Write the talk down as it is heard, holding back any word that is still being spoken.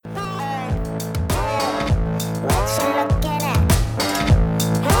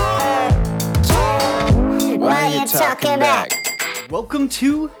Welcome back. Welcome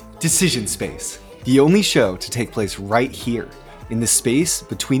to Decision Space, the only show to take place right here in the space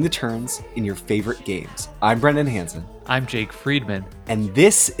between the turns in your favorite games. I'm Brendan Hansen. I'm Jake Friedman. And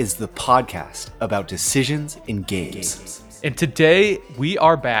this is the podcast about decisions in games. And today we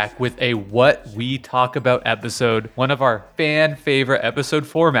are back with a What We Talk About episode, one of our fan favorite episode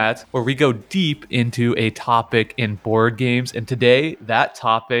formats where we go deep into a topic in board games. And today that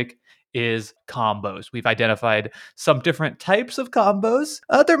topic is combos. We've identified some different types of combos.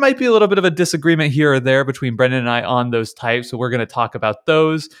 There might be a little bit of a disagreement here or there between Brendan and I on those types. So we're going to talk about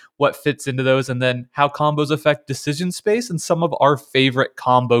those, what fits into those, and then how combos affect decision space and some of our favorite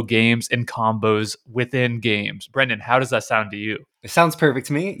combo games and combos within games. Brendan, how does that sound to you? It sounds perfect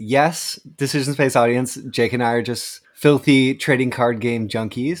to me. Yes, Decision Space audience, Jake and I are just filthy trading card game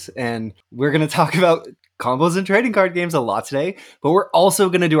junkies, and we're going to talk about combos and trading card games a lot today, but we're also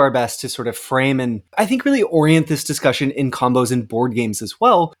going to do our best to sort of frame and I think really orient this discussion in combos and board games as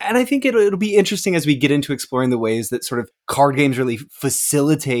well. And I think it'll be interesting as we get into exploring the ways that sort of card games really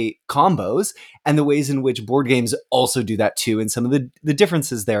facilitate combos and the ways in which board games also do that too, and some of the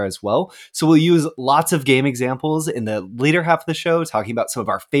differences there as well. So we'll use lots of game examples in the later half of the show, talking about some of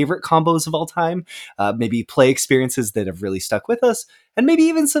our favorite combos of all time, maybe play experiences that have really stuck with us, and maybe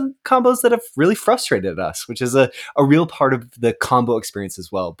even some combos that have really frustrated us, which is a real part of the combo experience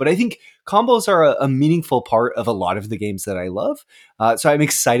as well. But I think combos are a meaningful part of a lot of the games that I love. So I'm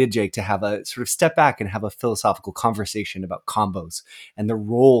excited, Jake, to have a sort of step back and have a philosophical conversation about combos and the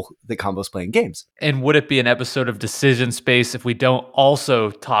role that combos play in games. And would it be an episode of Decision Space if we don't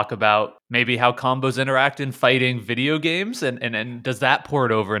also talk about maybe how combos interact in fighting video games? And does that pour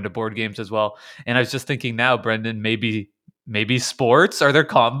it over into board games as well? And I was just thinking now, Brendan, maybe sports? Are there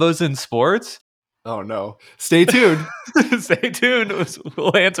combos in sports? Oh no. Stay tuned. Stay tuned.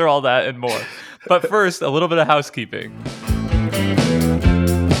 We'll answer all that and more. But first, a little bit of housekeeping.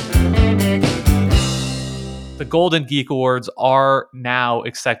 The Golden Geek Awards are now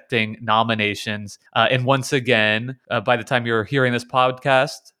accepting nominations. And once again, by the time you're hearing this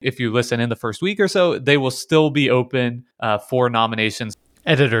podcast, if you listen in the first week or so, they will still be open for nominations.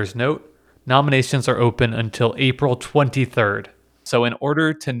 Editor's note, nominations are open until April 23rd. So in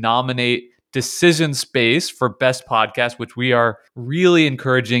order to nominate Decision Space for Best Podcast, which we are really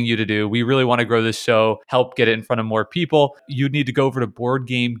encouraging you to do, we really want to grow this show, help get it in front of more people, you need to go over to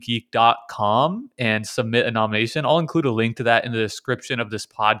boardgamegeek.com and submit a nomination. I'll include a link to that in the description of this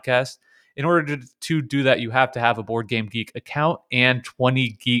podcast. In order to do that, you have to have a Board Game Geek account and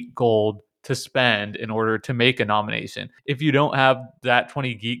 20 Geek Gold to spend in order to make a nomination. If you don't have that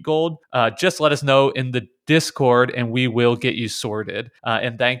 20 Geek Gold, just let us know in the Discord and we will get you sorted.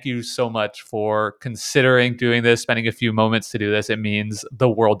 And thank you so much for considering doing this, spending a few moments to do this. It means the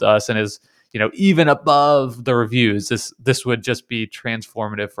world to us and is, even above the reviews. This would just be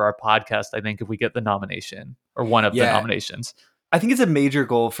transformative for our podcast, I think, if we get the nomination or one of the nominations. I think it's a major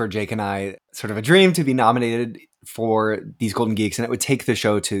goal for Jake and I, sort of a dream to be nominated for these Golden Geeks, and it would take the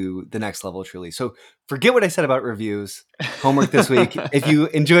show to the next level, truly. So forget what I said about reviews. Homework this week. If you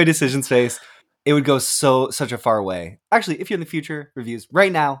enjoy Decision Space, it would go such a far way. Actually, if you're in the future, reviews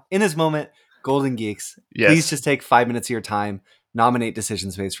right now, in this moment, Golden Geeks, Please just take 5 minutes of your time, nominate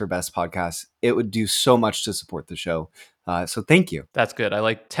Decision Space for Best Podcast. It would do so much to support the show. So thank you. That's good. I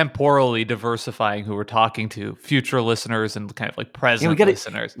like temporally diversifying who we're talking to, future listeners and kind of like present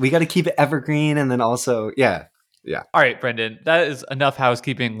listeners. We got to keep it evergreen, and then also, yeah. All right, Brendan, that is enough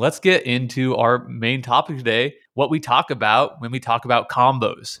housekeeping. Let's get into our main topic today, what we talk about when we talk about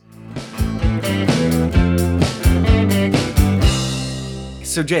combos.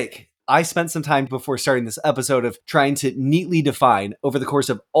 So Jake, I spent some time before starting this episode of trying to neatly define over the course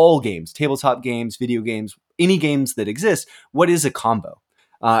of all games, tabletop games, video games, any games that exist, what is a combo?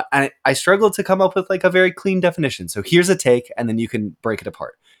 And I struggled to come up with like a very clean definition. So here's a take, and then you can break it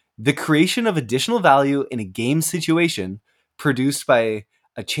apart. The creation of additional value in a game situation produced by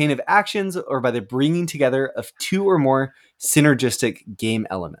a chain of actions or by the bringing together of two or more synergistic game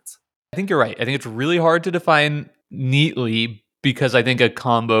elements. I think you're right. I think it's really hard to define neatly because I think a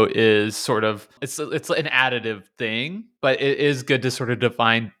combo is sort of, it's an additive thing, but it is good to sort of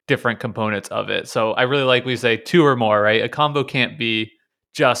define different components of it. So I really like we say two or more, right? A combo can't be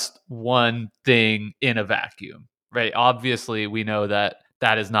just one thing in a vacuum, right? Obviously, we know that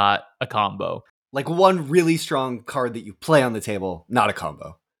is not a combo. Like one really strong card that you play on the table, not a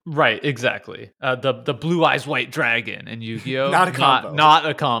combo. Right, exactly. The Blue Eyes White Dragon in Yu-Gi-Oh! Not a combo. Not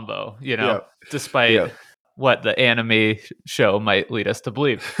a combo, despite what the anime show might lead us to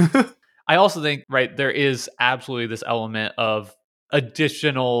believe. I also think, right, there is absolutely this element of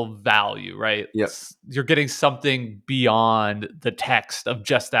additional value, right? Yep. You're getting something beyond the text of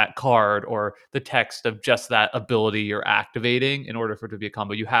just that card or the text of just that ability you're activating in order for it to be a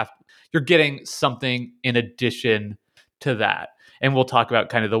combo. You're getting something in addition to that. And we'll talk about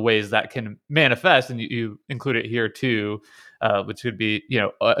kind of the ways that can manifest, and you include it here too, which would be,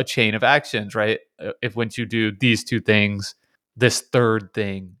 a chain of actions, right? If once you do these two things, this third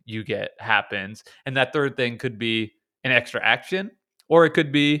thing you get happens, and that third thing could be an extra action, or it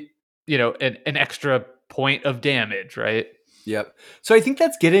could be, an extra point of damage, right? Yep. So I think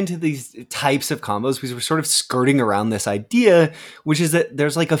let's get into these types of combos because we're sort of skirting around this idea, which is that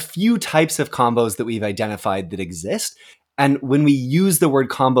there's like a few types of combos that we've identified that exist. And when we use the word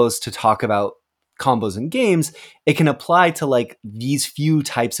combos to talk about combos in games, it can apply to like these few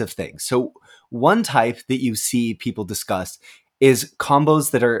types of things. So one type that you see people discuss is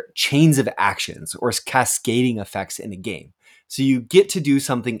combos that are chains of actions or cascading effects in a game. So you get to do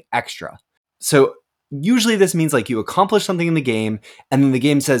something extra. So usually this means like you accomplish something in the game and then the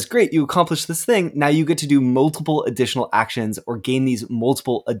game says, great, you accomplished this thing. Now you get to do multiple additional actions or gain these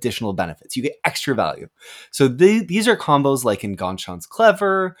multiple additional benefits. You get extra value. So these are combos like in Ganshan's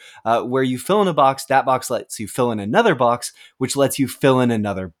Clever, where you fill in a box, that box lets you fill in another box, which lets you fill in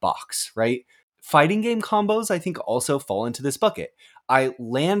another box, right? Fighting game combos, I think, also fall into this bucket. I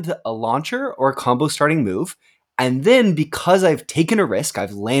land a launcher or a combo starting move, and then because I've taken a risk,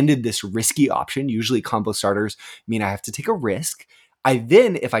 I've landed this risky option. Usually combo starters mean I have to take a risk. I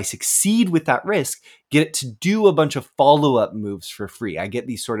then, if I succeed with that risk, get to do a bunch of follow-up moves for free. I get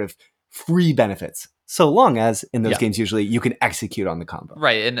these sort of free benefits, so long as in those games usually you can execute on the combo.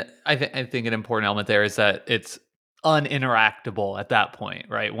 Right. And I think an important element there is that it's uninteractable at that point,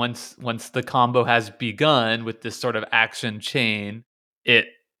 right? Once the combo has begun with this sort of action chain, it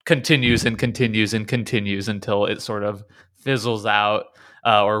continues and continues and continues until it sort of fizzles out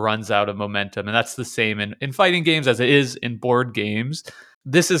or runs out of momentum. And that's the same in fighting games as it is in board games.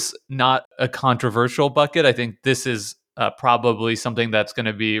 This is not a controversial bucket. I think this is probably something that's going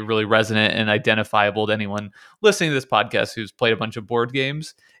to be really resonant and identifiable to anyone listening to this podcast who's played a bunch of board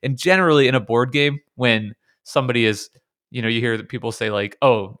games. And generally in a board game, when somebody is, you hear that people say like,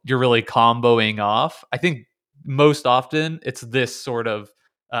 oh, you're really comboing off. I think most often it's this sort of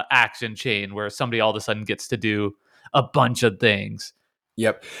action chain where somebody all of a sudden gets to do a bunch of things.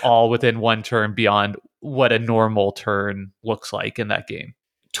 Yep. All within one turn beyond what a normal turn looks like in that game.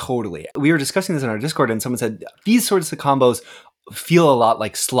 Totally. We were discussing this in our Discord and someone said these sorts of combos feel a lot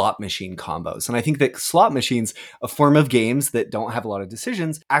like slot machine combos. And I think that slot machines, a form of games that don't have a lot of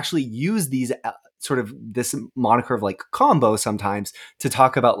decisions, actually use these sort of this moniker of like combo sometimes to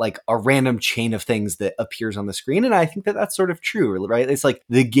talk about like a random chain of things that appears on the screen. And I think that that's sort of true, right? It's like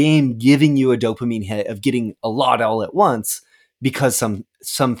the game giving you a dopamine hit of getting a lot all at once because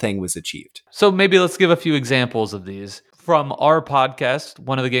something was achieved. So maybe let's give a few examples of these. From our podcast,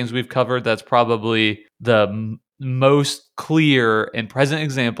 one of the games we've covered that's probably the most clear and present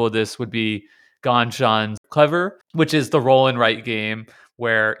example of this would be Ganshan's Clever, which is the roll and write game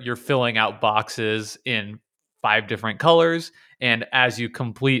where you're filling out boxes in 5 different colors. And as you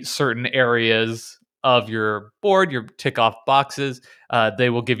complete certain areas of your board, your tick off boxes,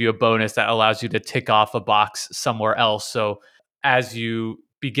 they will give you a bonus that allows you to tick off a box somewhere else. So as you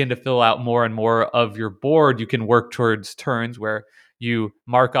begin to fill out more and more of your board, you can work towards turns where you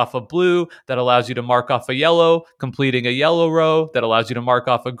mark off a blue that allows you to mark off a yellow, completing a yellow row that allows you to mark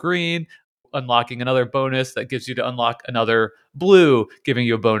off a green, unlocking another bonus that gives you to unlock another blue, giving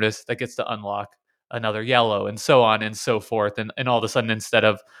you a bonus that gets to unlock another yellow, and so on and so forth. And all of a sudden, instead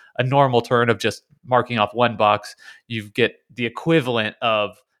of a normal turn of just marking off one box, you get the equivalent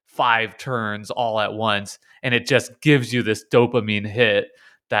of 5 turns all at once. And it just gives you this dopamine hit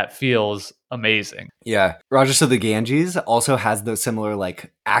that feels amazing. Yeah. Roger, so the Ganges also has those similar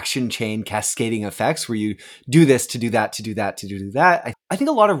like action chain cascading effects where you do this to do that, to do that, to do that. I think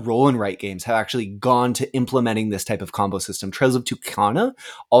a lot of roll and write games have actually gone to implementing this type of combo system. Trails of Tucana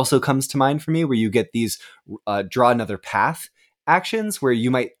also comes to mind for me, where you get these draw another path actions where you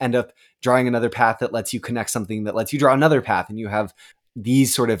might end up drawing another path that lets you connect something that lets you draw another path. And you have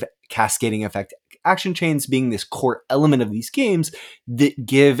these sort of cascading effect action chains being this core element of these games that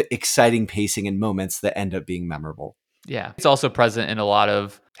give exciting pacing and moments that end up being memorable. Yeah. It's also present in a lot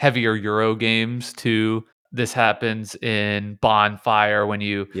of heavier Euro games too. This happens in Bonfire when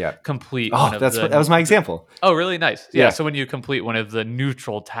you complete one of that was my example. Oh, really? Nice. Yeah. So when you complete one of the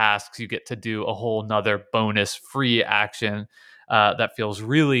neutral tasks, you get to do a whole nother bonus free action that feels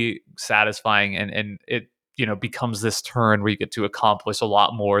really satisfying. And it, becomes this turn where you get to accomplish a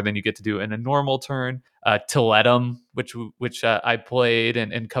lot more than you get to do in a normal turn. Tiletum, which I played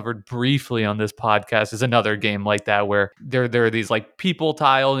and covered briefly on this podcast, is another game like that where there are these like people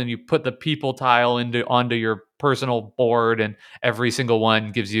tile, and you put the people tile onto your personal board, and every single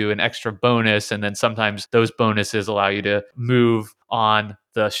one gives you an extra bonus, and then sometimes those bonuses allow you to move on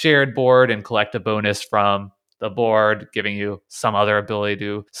the shared board and collect a bonus from the board, giving you some other ability to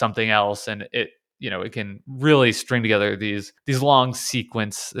do something else, and it can really string together these long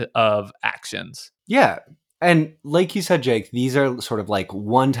sequence of actions. Yeah. And like you said, Jake, these are sort of like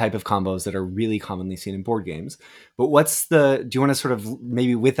one type of combos that are really commonly seen in board games. But do you want to sort of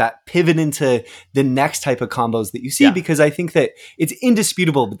maybe with that pivot into the next type of combos that you see? Yeah. Because I think that it's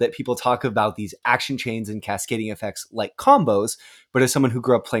indisputable that people talk about these action chains and cascading effects like combos. But as someone who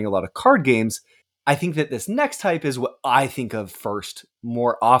grew up playing a lot of card games, I think that this next type is what I think of first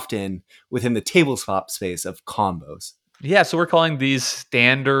more often within the tabletop space of combos. Yeah, so we're calling these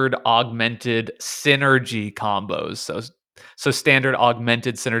standard augmented synergy combos. So standard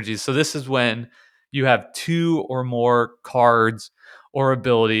augmented synergies. So this is when you have two or more cards or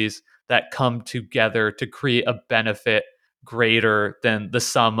abilities that come together to create a benefit greater than the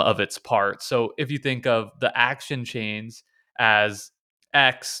sum of its parts. So if you think of the action chains as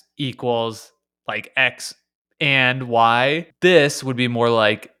X equals like X and Y, this would be more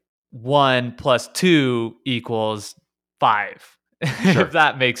like 1 plus 2 equals 5. Sure. If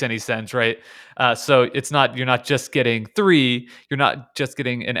that makes any sense, right? So you're not just getting 3, you're not just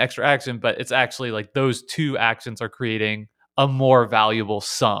getting an extra action, but it's actually like those two actions are creating a more valuable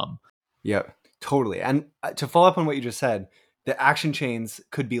sum. Yeah, totally. And to follow up on what you just said, the action chains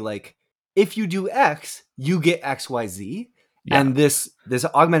could be like, if you do X, you get X, Y, Z. Yeah. And this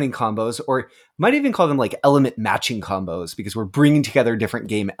augmenting combos, or might even call them like element matching combos, because we're bringing together different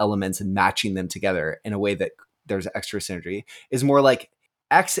game elements and matching them together in a way that there's extra synergy, is more like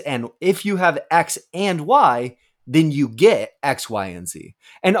X, and if you have X and Y, then you get X, Y, and Z.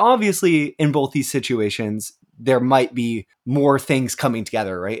 And obviously, in both these situations, there might be more things coming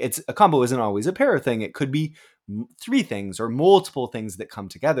together, right? A combo isn't always a pair thing. It could be 3 things or multiple things that come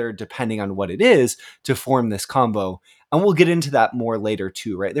together depending on what it is to form this combo. And we'll get into that more later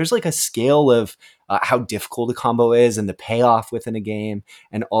too, right? There's like a scale of how difficult a combo is and the payoff within a game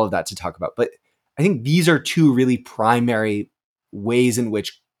and all of that to talk about. But I think these are 2 really primary ways in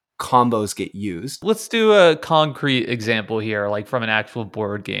which combos get used. Let's do a concrete example here, like from an actual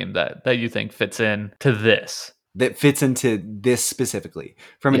board game that you think fits in to this. That fits into this specifically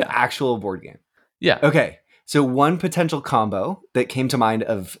from an actual board game. Yeah. Okay. So one potential combo that came to mind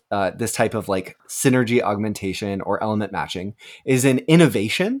of this type of like synergy augmentation or element matching is an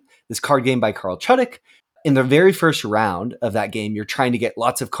Innovation, this card game by Carl Chudyk. In the very first round of that game, you're trying to get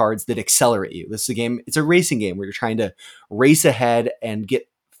lots of cards that accelerate you. This is a game, it's a racing game where you're trying to race ahead and get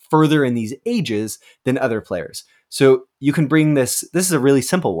further in these ages than other players. So you can bring this is a really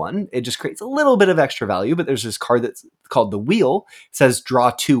simple one. It just creates a little bit of extra value, but there's this card that's called the Wheel. It says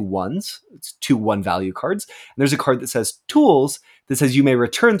draw 2 ones. It's 2 1 value cards. And there's a card that says Tools that says you may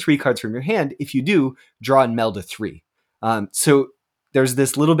return 3 cards from your hand. If you do, draw and meld a 3. So there's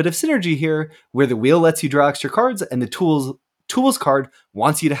this little bit of synergy here where the Wheel lets you draw extra cards and the Tools card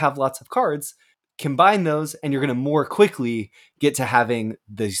wants you to have lots of cards. Combine those and you're going to more quickly get to having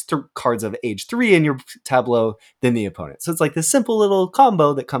these cards of age 3 in your tableau than the opponent. So it's like this simple little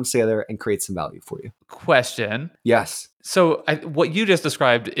combo that comes together and creates some value for you. Question. Yes. So what you just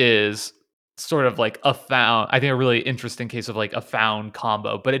described is sort of like I think a really interesting case of like a found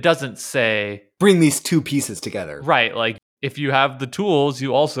combo, but it doesn't say bring these 2 pieces together. Right. Like if you have the tools,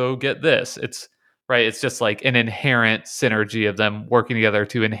 you also get this. It's right. It's just like an inherent synergy of them working together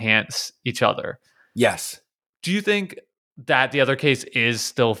to enhance each other. Yes. Do you think that the other case is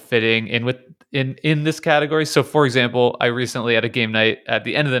still fitting in this category? So for example, I recently at a game night, at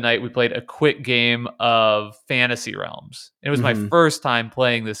the end of the night, we played a quick game of Fantasy Realms. It was my first time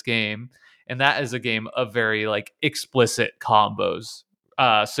playing this game. And that is a game of very like explicit combos.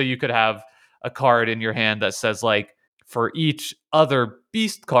 So you could have a card in your hand that says like, for each other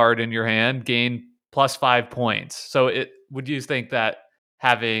beast card in your hand, gain plus 5 points. So would you think that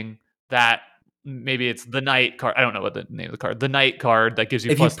having that, maybe it's the knight card, I don't know what the name of the card, the knight card that gives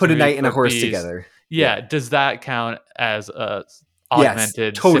you if plus you put 3 a knight and a horse beast, together. Yeah. Does that count as a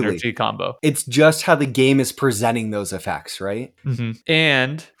augmented synergy combo? It's just how the game is presenting those effects, right? Mm-hmm.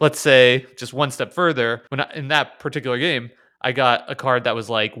 And let's say just one step further, in that particular game, I got a card that was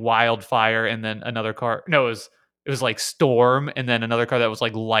like Wildfire, and then another card. No, it was like Storm, and then another card that was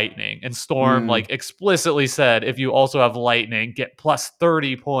like Lightning. And Storm like explicitly said, if you also have Lightning, get plus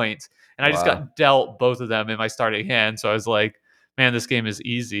 30 points. And I just Wow. got dealt both of them in my starting hand. So I was like, man, this game is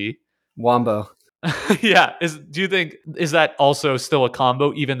easy. Wombo. Yeah. Do you think is that also still a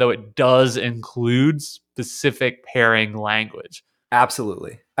combo, even though it does include specific pairing language?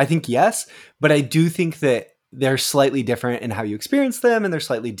 Absolutely. I think yes, but I do think that they're slightly different in how you experience them and they're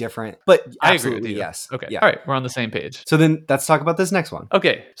slightly different. But I agree with absolutely you. yes. Okay. Yeah. All right. We're on the same page. So then let's talk about this next one.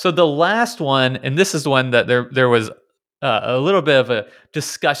 Okay. So the last one, and this is the one that there was a little bit of a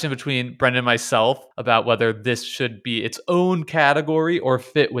discussion between Brendan and myself about whether this should be its own category or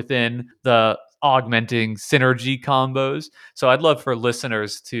fit within the augmenting synergy combos. So I'd love for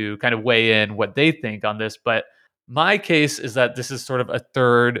listeners to kind of weigh in what they think on this. But my case is that this is sort of a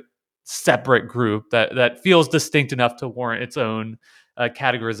third separate group that feels distinct enough to warrant its own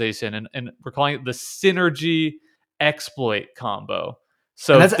categorization. And we're calling it the synergy exploit combo. And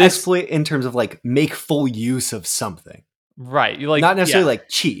So that's this, exploit in terms of like make full use of something. right, you like, Not necessarily yeah, like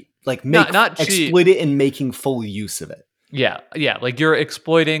cheat. Like not cheat. exploit it in making full use of it. Yeah, like you're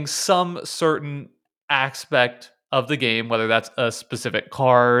exploiting some certain aspect of the game, whether that's a specific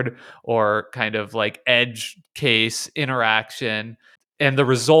card or kind of like edge case interaction. And the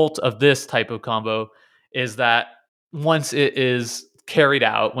result of this type of combo is that once it is carried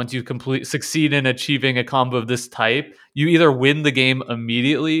out, once you succeed in achieving a combo of this type, you either win the game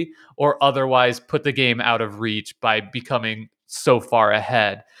immediately or otherwise put the game out of reach by becoming so far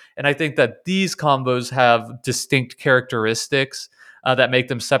ahead. And I think that these combos have distinct characteristics that make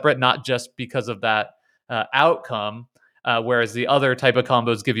them separate, not just because of that outcome. Whereas the other type of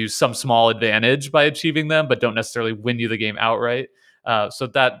combos give you some small advantage by achieving them, but don't necessarily win you the game outright. So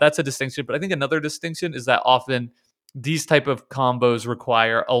that's a distinction. But I think another distinction is that often these type of combos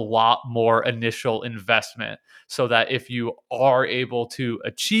require a lot more initial investment, so that if you are able to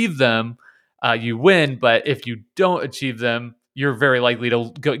achieve them, you win. But if you don't achieve them, you're very likely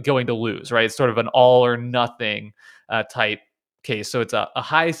to going to lose. Right? It's sort of an all or nothing type case. So it's a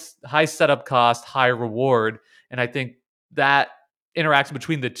high setup cost, high reward, and I think that interaction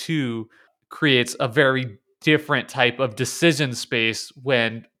between the two creates a very different type of decision space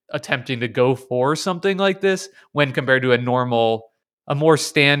when attempting to go for something like this, when compared to a more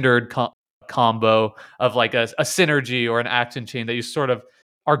standard combo of like a synergy or an action chain that you sort of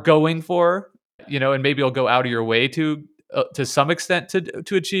are going for, and maybe you'll go out of your way to some extent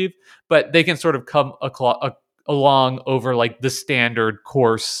to achieve, but they can sort of come along over like the standard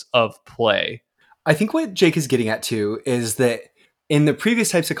course of play. I think what Jake is getting at too is that in the previous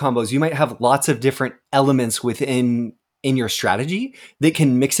types of combos, you might have lots of different elements within in your strategy that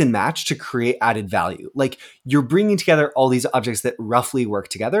can mix and match to create added value. Like you're bringing together all these objects that roughly work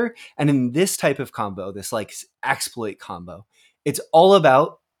together. And in this type of combo, this like exploit combo, it's all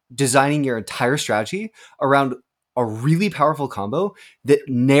about designing your entire strategy around a really powerful combo that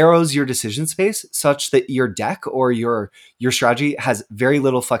narrows your decision space such that your deck or your strategy has very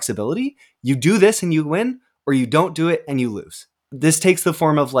little flexibility. You do this and you win, or you don't do it and you lose. This takes the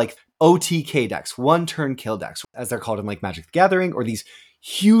form of like OTK decks, one turn kill decks, as they're called in like Magic the Gathering, or these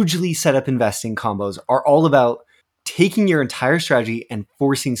hugely set up investing combos are all about taking your entire strategy and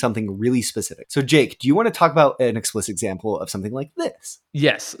forcing something really specific. So Jake, do you want to talk about an explicit example of something like this?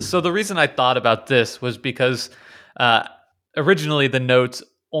 Yes. So the reason I thought about this was because uh, originally the notes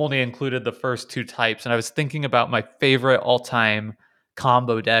only included the first two types, and I was thinking about my favorite all-time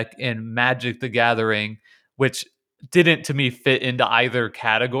combo deck in Magic the Gathering, which didn't to me fit into either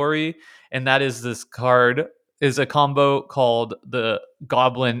category, and that is this card is a combo called the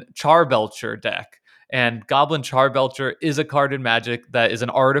Goblin Charbelcher deck. And Goblin Charbelcher is a card in Magic that is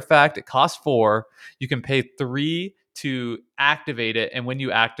an artifact. It costs 4. You can pay 3 to activate it, and when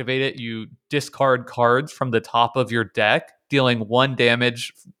you activate it, you discard cards from the top of your deck, dealing 1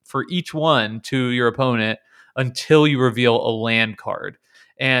 damage for each one to your opponent until you reveal a land card.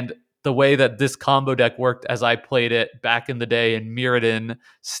 And the way that this combo deck worked as I played it back in the day in Mirrodin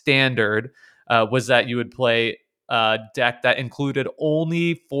Standard was that you would play a deck that included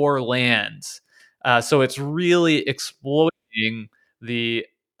only 4 lands. So it's really exploiting the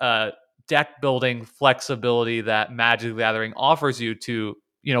deck building flexibility that Magic the Gathering offers you to,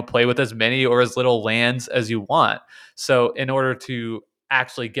 play with as many or as little lands as you want. So in order to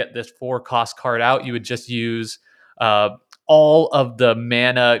actually get this 4 cost card out, you would just use all of the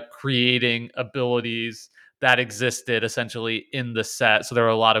mana creating abilities that existed essentially in the set. So there are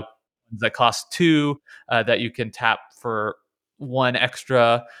a lot of ones that cost 2 that you can tap for 1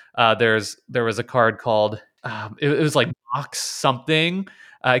 extra. There was a card called it was like Mox something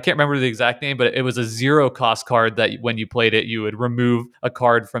I can't remember the exact name, but it was a 0 cost card that when you played it, you would remove a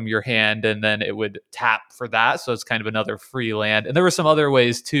card from your hand and then it would tap for that. So it's kind of another free land. And there were some other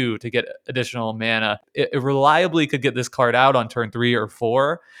ways too to get additional mana. It reliably could get this card out on turn 3 or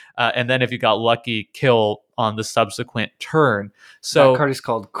 4. And then if you got lucky, kill on the subsequent turn. So that card is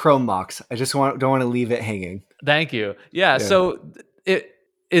called Chrome Mox. I just don't want to leave it hanging. thank you. Yeah. So it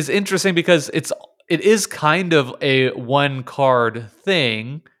is interesting because it is kind of a one card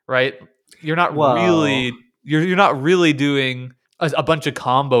thing, right? You're not really you're not really doing a bunch of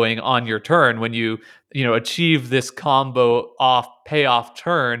comboing on your turn when you achieve this combo off payoff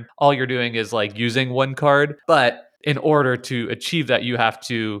turn. All you're doing is like using one card, but in order to achieve that, you have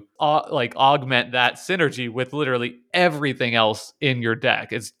to augment that synergy with literally everything else in your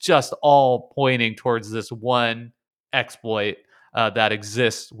deck. It's just all pointing towards this one exploit that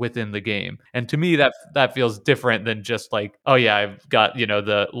exists within the game. And to me, that feels different than just like, oh yeah, I've got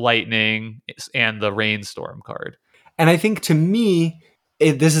the lightning and the rainstorm card. And I think to me,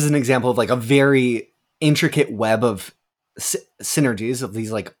 this is an example of like a very intricate web of synergies of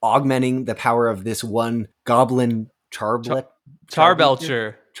these like augmenting the power of this one goblin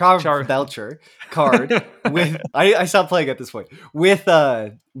Charbelcher card with I stopped playing at this point with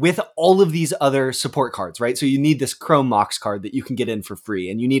all of these other support cards, right? So you need this Chrome Mox card that you can get in for free,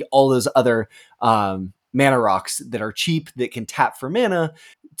 and you need all those other mana rocks that are cheap that can tap for mana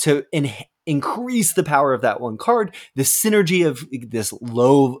to increase the power of that one card. The synergy of this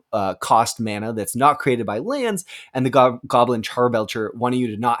low cost mana that's not created by lands and the Goblin Charbelcher wanting you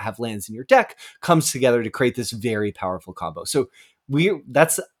to not have lands in your deck comes together to create this very powerful combo. So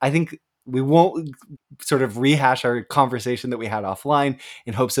I think we won't sort of rehash our conversation that we had offline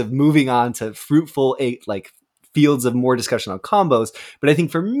in hopes of moving on to fruitful fields of more discussion on combos. But I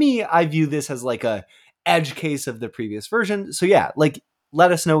think for me, I view this as like a edge case of the previous version. So yeah, like,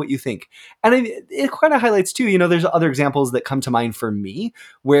 let us know what you think. And it kind of highlights too, there's other examples that come to mind for me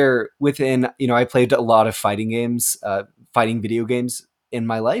where within, I played a lot of fighting video games in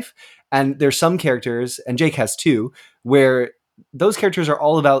my life. And there's some characters, and Jake has too, where those characters are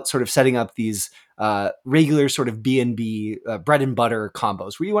all about sort of setting up these regular sort of B&B bread and butter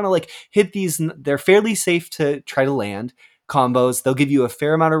combos where you want to like hit these. They're fairly safe to try to land combos. They'll give you a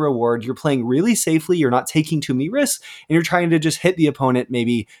fair amount of reward. You're playing really safely. You're not taking too many risks, and you're trying to just hit the opponent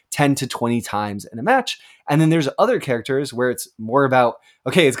maybe 10 to 20 times in a match. And then there's other characters where it's more about,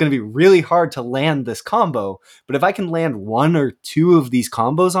 okay, it's going to be really hard to land this combo, but if I can land one or two of these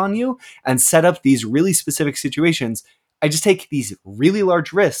combos on you and set up these really specific situations, I just take these really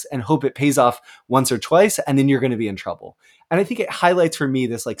large risks and hope it pays off once or twice, and then you're going to be in trouble. And I think it highlights for me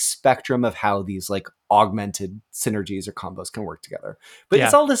this like spectrum of how these like augmented synergies or combos can work together. But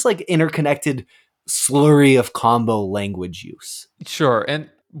It's all this like interconnected slurry of combo language use. Sure. And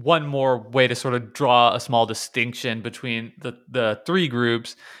one more way to sort of draw a small distinction between the three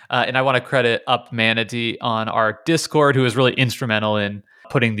groups, and I want to credit Up Manatee on our Discord, who is really instrumental in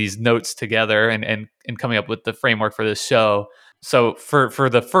putting these notes together and coming up with the framework for this show. So for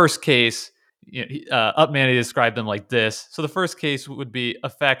the first case, Up Manatee described them like this. So the first case would be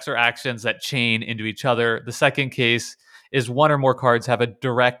effects or actions that chain into each other. The second case is one or more cards have a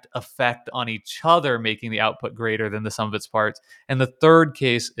direct effect on each other, making the output greater than the sum of its parts. And the third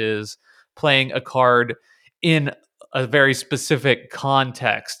case is playing a card in a very specific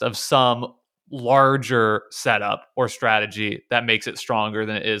context of some larger setup or strategy that makes it stronger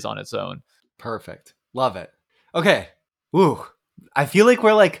than it is on its own. Perfect. Love it. Okay. Woo. I feel like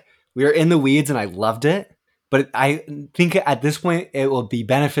we're in the weeds and I loved it, but I think at this point it will be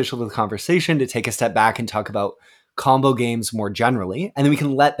beneficial to the conversation to take a step back and talk about combo games more generally. And then we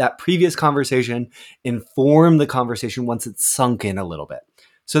can let that previous conversation inform the conversation once it's sunk in a little bit.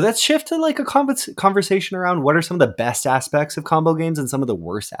 So let's shift to like a conversation around what are some of the best aspects of combo games and some of the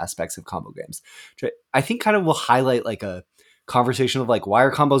worst aspects of combo games. I think kind of will highlight like a conversation of like, why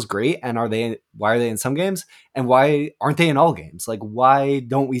are combos great and why are they in some games and why aren't they in all games? Like, why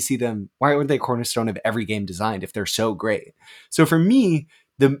don't we see them? Why aren't they a cornerstone of every game designed if they're so great? So for me,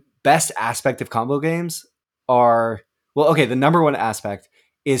 the best aspect of combo games the number one aspect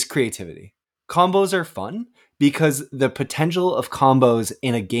is creativity. Combos are fun because the potential of combos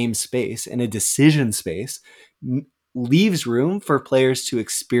in a game space, in a decision space, leaves room for players to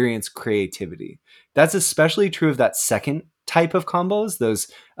experience creativity. That's especially true of that second type of combos, those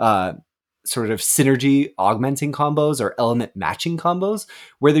sort of synergy augmenting combos or element matching combos,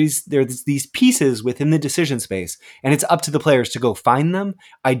 where there's these pieces within the decision space, and it's up to the players to go find them,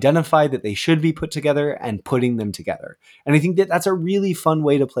 identify that they should be put together, and putting them together. And I think that that's a really fun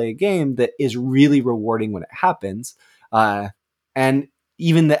way to play a game that is really rewarding when it happens. And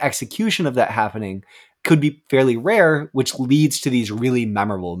even the execution of that happening could be fairly rare, which leads to these really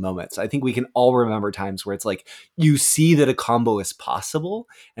memorable moments. I think we can all remember times where it's like you see that a combo is possible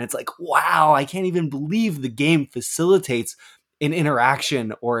and it's like, wow, I can't even believe the game facilitates an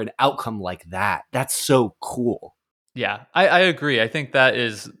interaction or an outcome like that. That's so cool. Yeah, I agree. I think that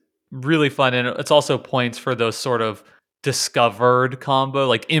is really fun. And it's also points for those sort of discovered combo,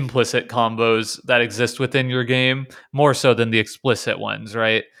 like implicit combos that exist within your game, more so than the explicit ones,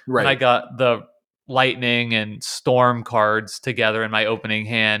 right? When I Right. got the lightning and storm cards together in my opening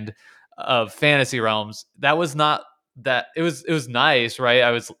hand of Fantasy Realms, that was not that it was nice, right?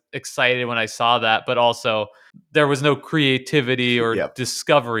 I was excited when I saw that, but also there was no creativity or Yep.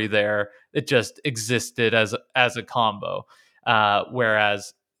 discovery there. It just existed as a combo.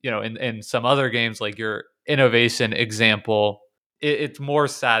 Whereas in some other games, like your innovation example, it's more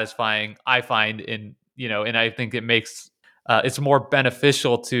satisfying. I find and I think it makes it's more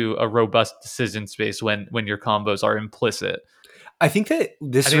beneficial to a robust decision space when your combos are implicit. I think that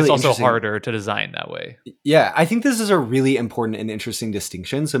this I is think it's really also interesting. harder to design that way. Yeah, I think this is a really important and interesting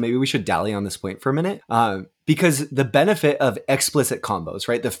distinction. So maybe we should dally on this point for a minute. Because the benefit of explicit combos,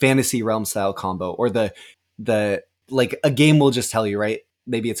 right? The fantasy realm style combo, or the like a game will just tell you, right?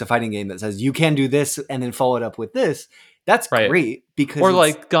 Maybe it's a fighting game that says you can do this and then follow it up with this. That's Right. great because Or it's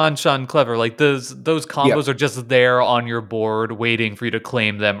like Ganshan Clever, like those yeah, combos are just there on your board waiting for you to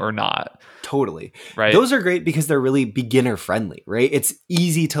claim them or not. totally. Right. Those are great because they're really beginner friendly, right? It's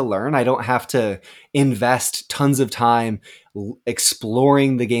easy to learn. I don't have to invest tons of time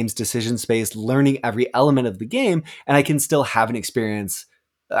exploring the game's decision space, learning every element of the game, and I can still have an experience.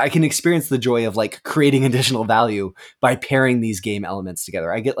 I can experience the joy of like creating additional value by pairing these game elements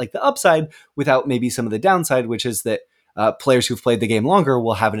together. I get like the upside without maybe some of the downside, which is that players who've played the game longer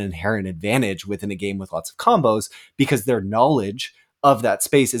will have an inherent advantage within a game with lots of combos because their knowledge of that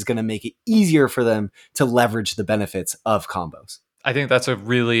space is going to make it easier for them to leverage the benefits of combos. I think that's a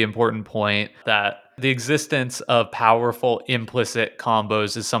really important point, that the existence of powerful implicit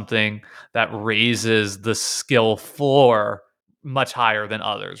combos is something that raises the skill floor much higher than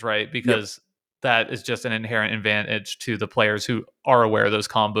others, right? Yep. Because that is just an inherent advantage to the players who are aware of those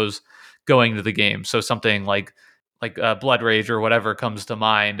combos going into the game. So something like Blood Rage or whatever comes to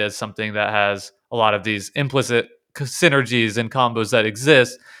mind as something that has a lot of these implicit synergies and combos that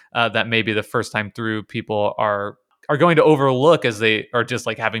exist, that maybe the first time through people are going to overlook as they are just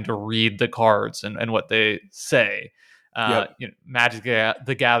like having to read the cards and what they say. Yep.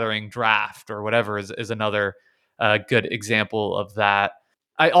 The Gathering draft or whatever is another good example of that.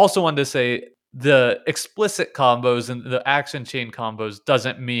 I also wanted to say the explicit combos and the action chain combos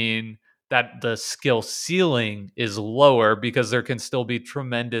doesn't mean that the skill ceiling is lower, because there can still be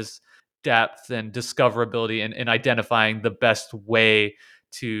tremendous depth and discoverability in identifying the best way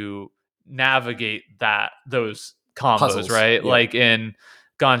to navigate those combos, Puzzles. right? Yep. Like in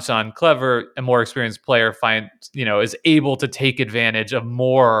Ganshan Clever, a more experienced player is able to take advantage of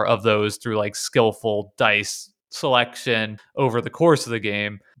more of those through like skillful dice selection over the course of the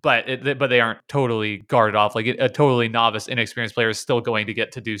game. But they aren't totally guarded off. Like a totally novice, inexperienced player is still going to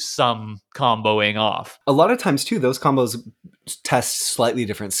get to do some comboing off. A lot of times too, those combos test slightly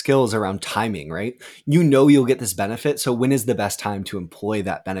different skills around timing, right? You know you'll get this benefit, so when is the best time to employ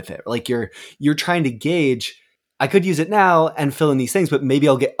that benefit? Like you're trying to gauge, I could use it now and fill in these things, but maybe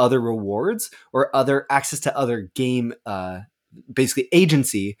I'll get other rewards or other access to other game basically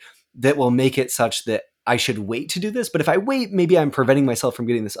agency that will make it such that I should wait to do this. But if I wait, maybe I'm preventing myself from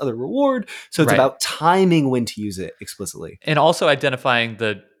getting this other reward. So it's Right. about timing when to use it explicitly. And also identifying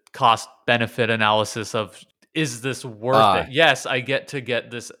the cost benefit analysis of, is this worth it? Yes, I get to get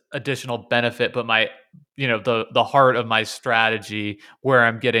this additional benefit, but the heart of my strategy, where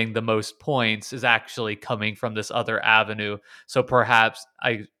I'm getting the most points, is actually coming from this other avenue. So perhaps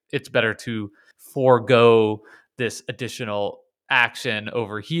it's better to forego this additional action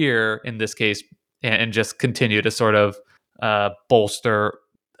over here in this case, and just continue to sort of bolster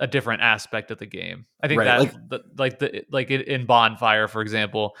a different aspect of the game. I think Right. that Like in Bonfire, for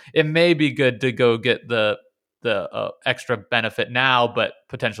example, it may be good to go get the extra benefit now, but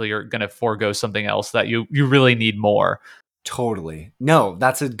potentially you're going to forego something else that you really need more. totally. No,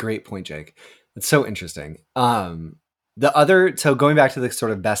 that's a great point, Jake. It's so interesting. So going back to the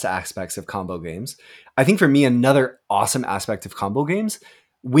sort of best aspects of combo games, I think for me, another awesome aspect of combo games,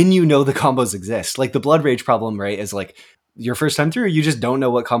 when you know the combos exist, like the Blood Rage problem, right, is like your first time through, you just don't know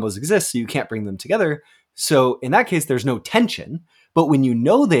what combos exist, so you can't bring them together. So in that case, there's no tension. But when you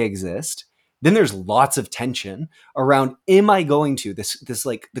know they exist, then there's lots of tension around, am I going to this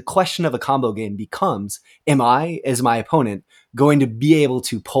like the question of a combo game becomes, am I, as my opponent, going to be able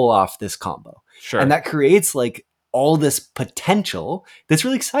to pull off this combo? Sure. And that creates like all this potential that's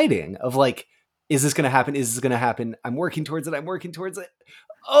really exciting of like, is this going to happen? Is this going to happen? I'm working towards it. I'm working towards it.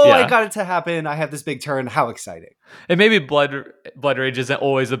 Oh, I got it to happen. I have this big turn. How exciting. And maybe Blood Rage isn't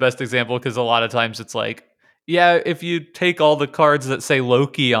always the best example, because a lot of times it's like, yeah, if you take all the cards that say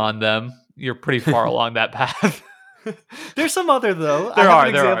Loki on them, you're pretty far along that path. There's some other, though. There I have are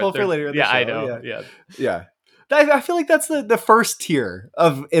an example for later in the show. I know. Yeah. I feel like that's the first tier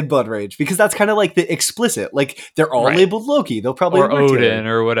of in Blood Rage, because that's kind of like the explicit. Like, they're all labeled Loki. They'll probably or Odin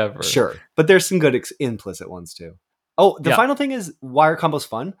or whatever. Sure. But there's some good implicit ones too. Oh, the final thing is, why are combos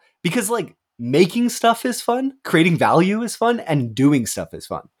fun? Because like making stuff is fun, creating value is fun, and doing stuff is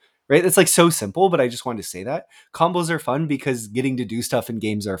fun. Right? It's like so simple, but I just wanted to say that. Combos are fun because getting to do stuff in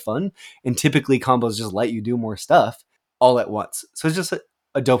games are fun. And typically combos just let you do more stuff all at once. So it's just a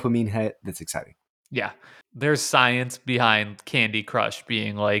dopamine hit that's exciting. Yeah. There's science behind Candy Crush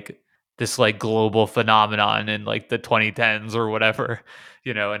being like this like global phenomenon in like the 2010s or whatever,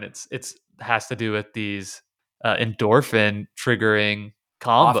 and it's has to do with these endorphin triggering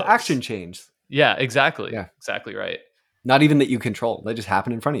combos. Off action change. Yeah, exactly. Yeah. Exactly right. Not even that you control. They just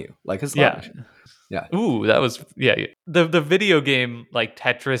happen in front of you, like a slot machine. Yeah. Ooh, that was The video game like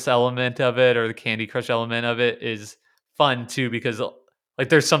Tetris element of it, or the Candy Crush element of it, is fun too, because like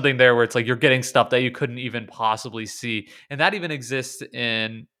there's something there where it's like you're getting stuff that you couldn't even possibly see, and that even exists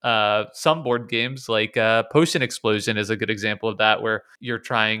in some board games. Like Potion Explosion is a good example of that, where you're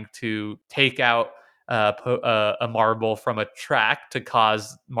trying to take out a marble from a track to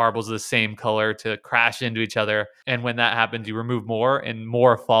cause marbles of the same color to crash into each other. And when that happens, you remove more and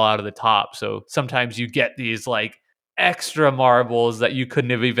more fall out of the top. So sometimes you get these like extra marbles that you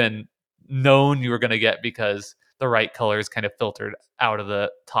couldn't have even known you were going to get, because the right color is kind of filtered out of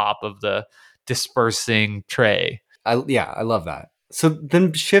the top of the dispersing tray. I love that. So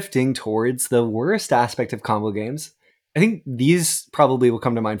then shifting towards the worst aspect of combo games, I think these probably will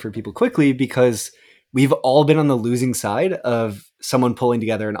come to mind for people quickly, because we've all been on the losing side of someone pulling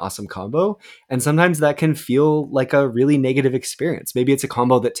together an awesome combo. And sometimes that can feel like a really negative experience. Maybe it's a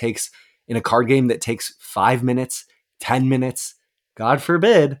combo that takes, in a card game, that takes 5 minutes, 10 minutes, God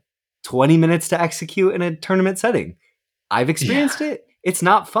forbid, 20 minutes to execute in a tournament setting. I've experienced it. It's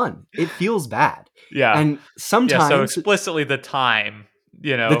not fun. It feels bad. Yeah. And sometimes so explicitly the time,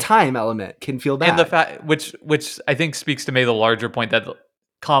 the time element can feel bad. And the fact, which I think speaks to maybe the larger point, that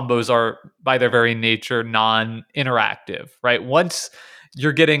combos are by their very nature non-interactive, right? Once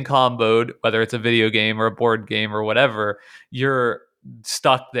you're getting comboed, whether it's a video game or a board game or whatever, you're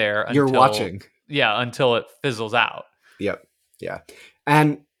stuck there you're watching. Yeah, until it fizzles out. Yep. Yeah.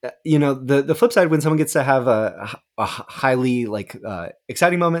 And the flip side, when someone gets to have a highly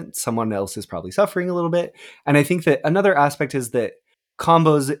exciting moment, someone else is probably suffering a little bit. And I think that another aspect is that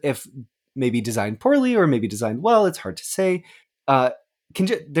combos, if maybe designed poorly or maybe designed well, it's hard to say,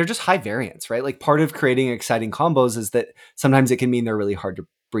 they're just high variance, right? Like, part of creating exciting combos is that sometimes it can mean they're really hard to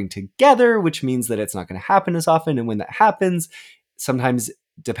bring together, which means that it's not going to happen as often. And when that happens, sometimes,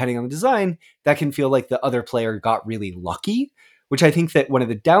 depending on the design, that can feel like the other player got really lucky, which I think that one of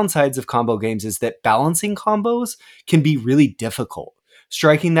the downsides of combo games is that balancing combos can be really difficult.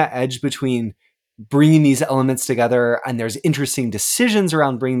 Striking that edge between bringing these elements together, and there's interesting decisions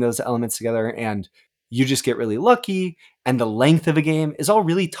around bringing those elements together, and you just get really lucky, and the length of a game is all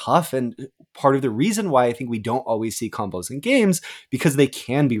really tough. And part of the reason why I think we don't always see combos in games, because they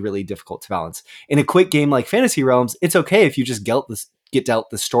can be really difficult to balance. In a quick game like Fantasy Realms, it's okay if you just get dealt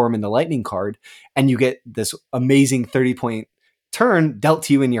the Storm and the Lightning card, and you get this amazing 30-point turn dealt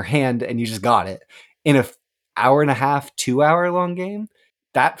to you in your hand, and you just got it. In a hour and a half, 2 hour long game,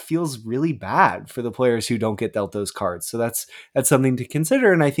 that feels really bad for the players who don't get dealt those cards. So that's something to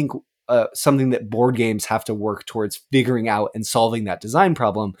consider. And I think something that board games have to work towards figuring out and solving that design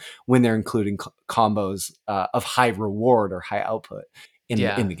problem when they're including combos of high reward or high output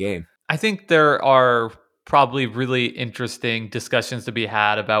in the game. I think there are probably really interesting discussions to be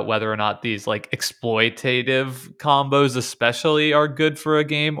had about whether or not these like exploitative combos especially are good for a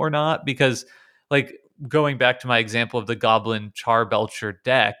game or not, because like going back to my example of the Goblin Charbelcher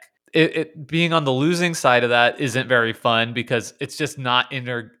deck, it being on the losing side of that isn't very fun, because it's just not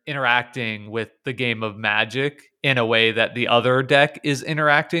interacting with the game of Magic in a way that the other deck is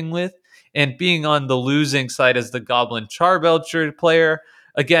interacting with. And being on the losing side as the Goblin Charbelcher player,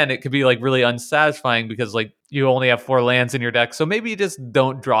 again, it could be like really unsatisfying because like you only have 4 lands in your deck. So maybe you just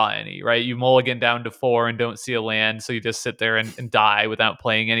don't draw any, right? You mulligan down to 4 and don't see a land. So you just sit there and die without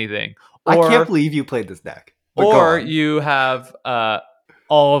playing anything. I can't Or believe you played this deck. But go or on. you have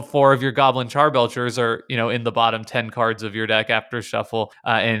all of 4 of your Goblin Charbelchers are, in the bottom 10 cards of your deck after shuffle.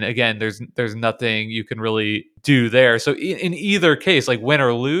 And again, there's nothing you can really do there. So in either case, like win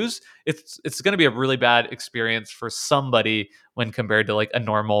or lose, it's going to be a really bad experience for somebody when compared to like a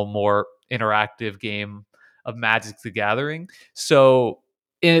normal, more interactive game of Magic the Gathering. So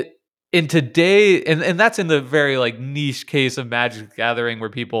in today, and that's in the very like niche case of Magic the Gathering where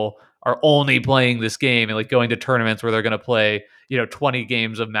people are only playing this game and like going to tournaments where they're going to play 20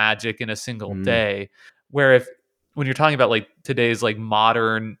 games of Magic in a single day. Where if when you're talking about like today's like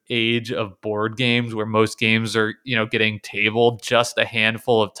modern age of board games where most games are getting tabled just a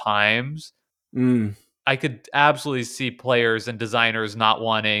handful of times, I could absolutely see players and designers not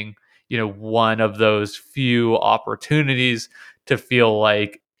wanting one of those few opportunities to feel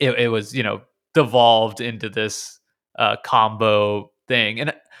like it was devolved into this combo thing.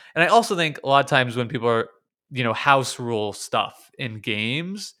 And I also think a lot of times when people are, house rule stuff in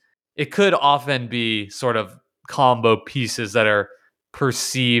games, it could often be sort of combo pieces that are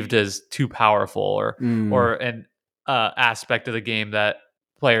perceived as too powerful or an aspect of the game that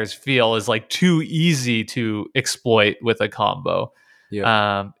players feel is like too easy to exploit with a combo.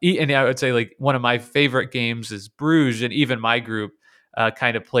 Yeah. And I would say like one of my favorite games is Bruges, and even my group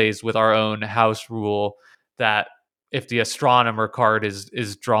kind of plays with our own house rule that if the astronomer card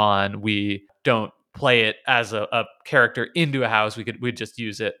is drawn, we don't play it as a character into a house. We'd just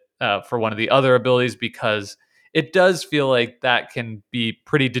use it for one of the other abilities because it does feel like that can be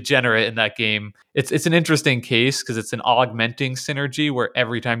pretty degenerate in that game. It's an interesting case because it's an augmenting synergy where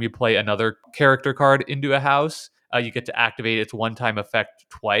every time you play another character card into a house, you get to activate its one-time effect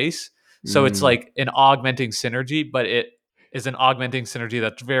twice. So it's like an augmenting synergy, but it is an augmenting synergy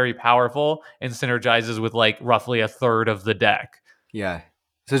that's very powerful and synergizes with like roughly a third of the deck. Yeah.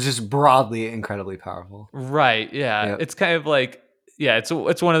 So it's just broadly incredibly powerful. Right. Yeah. Yep. It's kind of like, yeah, it's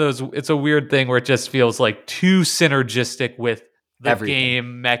one of those, it's a weird thing where it just feels like too synergistic with the Everything.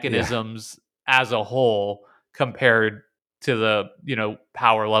 game mechanisms as a whole compared to the,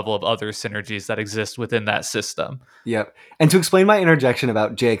 power level of other synergies that exist within that system. Yep. And to explain my interjection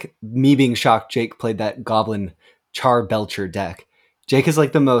about Jake, me being shocked Jake played that Goblin Charbelcher deck. Jake is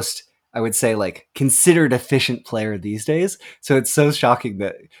like the most, I would say, like considered efficient player these days. So it's so shocking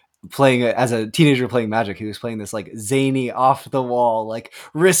that playing as a teenager playing Magic, he was playing this like zany, off the wall, like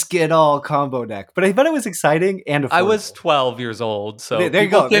risk it all combo deck. But I thought it was exciting and affordable. I was 12 years old, so there you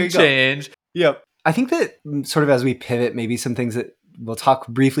go. Can change. Yep. I think that sort of as we pivot, maybe some things that we'll talk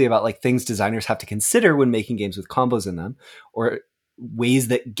briefly about, like things designers have to consider when making games with combos in them, or ways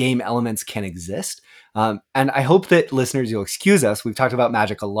that game elements can exist. And I hope that listeners, you'll excuse us. We've talked about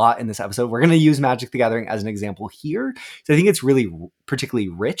Magic a lot in this episode. We're going to use Magic the Gathering as an example here. So I think it's really particularly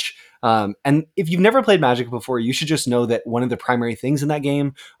rich. And if you've never played Magic before, you should just know that one of the primary things in that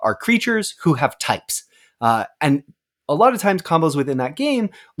game are creatures who have types. And a lot of times combos within that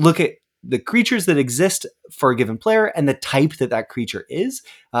game look at the creatures that exist for a given player and the type that that creature is,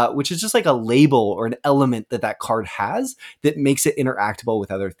 which is just like a label or an element that that card has that makes it interactable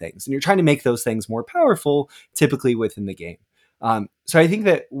with other things. And you're trying to make those things more powerful, typically within the game. So I think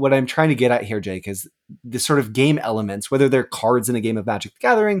that what I'm trying to get at here, Jake, is the sort of game elements, whether they're cards in a game of Magic the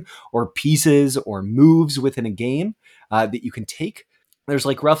Gathering or pieces or moves within a game that you can take. There's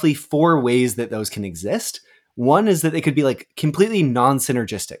like roughly 4 ways that those can exist. One is that they could be like completely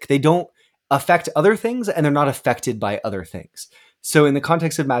non-synergistic. They don't affect other things and they're not affected by other things. So in the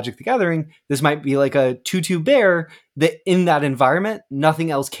context of Magic the Gathering, this might be like a 2/2 bear that in that environment,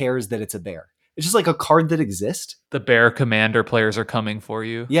 nothing else cares that it's a bear. It's just like a card that exists. The bear commander players are coming for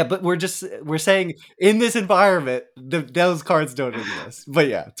you. Yeah, but we're saying in this environment, those cards don't exist. But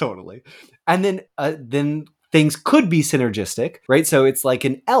yeah, totally. And then things could be synergistic, right? So it's like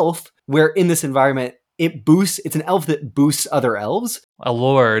an elf where in this environment, it's an elf that boosts other elves. A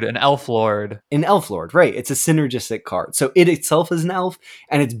lord, an elf lord. An elf lord, right. It's a synergistic card. So it itself is an elf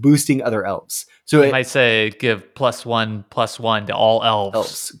and it's boosting other elves. So it might say give +1/+1 to all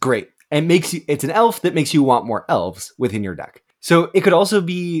elves. Great. And it's an elf that makes you want more elves within your deck. So it could also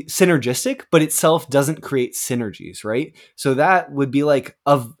be synergistic, but itself doesn't create synergies, right? So that would be like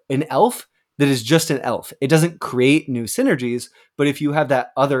of an elf that is just an elf. It doesn't create new synergies, but if you have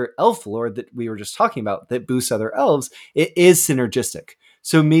that other elf lord that we were just talking about that boosts other elves, it is synergistic.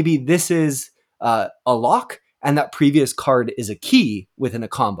 So maybe this is a lock and that previous card is a key within a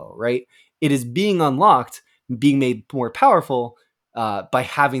combo, right? It is being unlocked, being made more powerful, by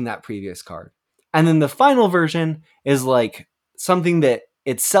having that previous card. And then the final version is like something that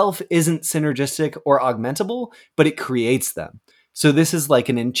itself isn't synergistic or augmentable, but it creates them. So this is like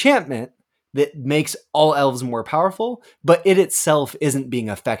an enchantment that makes all elves more powerful, but it itself isn't being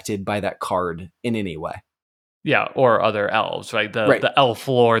affected by that card in any way. Yeah, or other elves, right? Right. The elf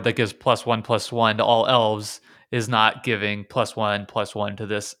lord that gives +1/+1 to all elves is not giving +1/+1 to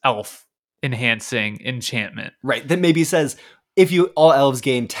this elf enhancing enchantment. Right. That maybe says if you all elves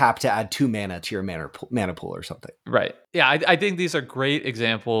gain tap to add 2 mana to your mana pool or something. Right. Yeah, I think these are great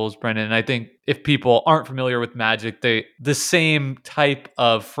examples, Brendan. And I think if people aren't familiar with Magic, the same type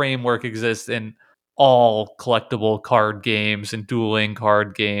of framework exists in all collectible card games and dueling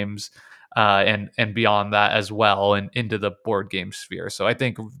card games, and beyond that as well, and into the board game sphere. So I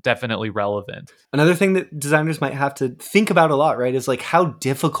think definitely relevant. Another thing that designers might have to think about a lot, right, is like how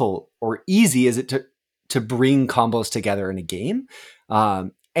difficult or easy is it to bring combos together in a game?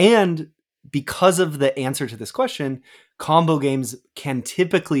 And because of the answer to this question, combo games can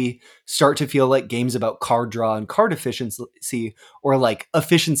typically start to feel like games about card draw and card efficiency, or like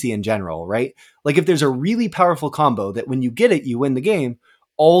efficiency in general, right? Like if there's a really powerful combo that when you get it, you win the game,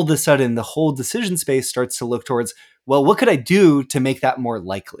 all of a sudden the whole decision space starts to look towards, well, what could I do to make that more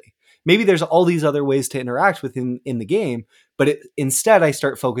likely? Maybe there's all these other ways to interact with him in the game, but instead I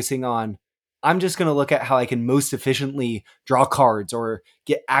start focusing on, I'm just going to look at how I can most efficiently draw cards or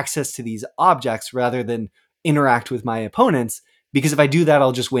get access to these objects rather than interact with my opponents. Because if I do that,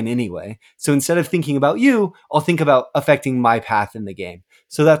 I'll just win anyway. So instead of thinking about you, I'll think about affecting my path in the game.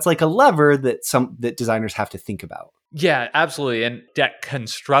 So that's like a lever that designers have to think about. Yeah, absolutely. And deck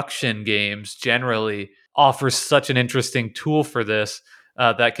construction games generally offer such an interesting tool for this,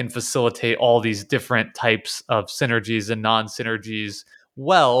 that can facilitate all these different types of synergies and non synergies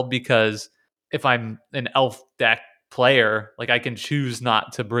well, because if I'm an elf deck player, like I can choose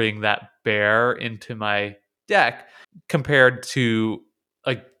not to bring that bear into my deck compared to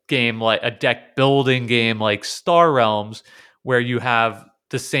a game like a deck building game like Star Realms, where you have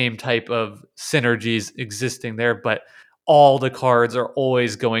the same type of synergies existing there, but all the cards are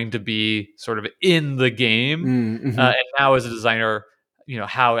always going to be sort of in the game. Mm-hmm. And now, as a designer,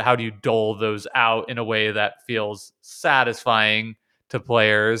 how do you dole those out in a way that feels satisfying to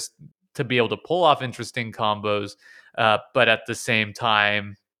players to be able to pull off interesting combos, but at the same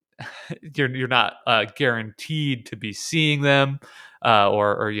time, you're not guaranteed to be seeing them,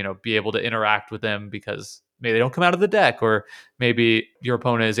 or be able to interact with them because maybe they don't come out of the deck, or maybe your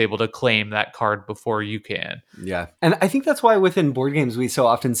opponent is able to claim that card before you can. Yeah. And I think that's why within board games, we so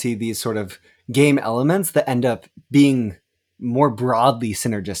often see these sort of game elements that end up being more broadly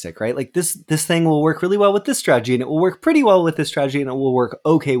synergistic, right? Like this thing will work really well with this strategy, and it will work pretty well with this strategy, and it will work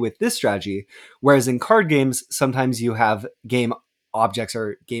okay with this strategy. Whereas in card games, sometimes you have game objects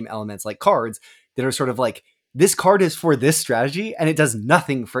or game elements like cards that are sort of like, this card is for this strategy and it does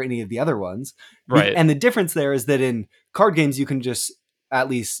nothing for any of the other ones. Right. And the difference there is that in card games, you can just, at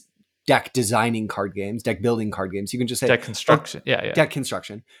least deck designing card games, deck building card games, you can just say Deck construction. Yeah. deck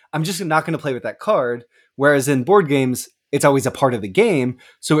construction. I'm just not going to play with that card. Whereas in board games, it's always a part of the game.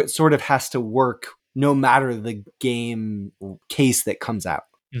 So it sort of has to work no matter the game case that comes out.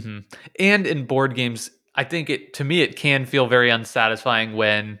 Mm-hmm. And in board games, I think to me, it can feel very unsatisfying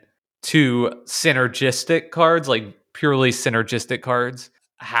when two synergistic cards, like purely synergistic cards,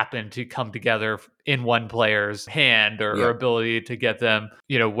 happen to come together in one player's hand, or ability to get them,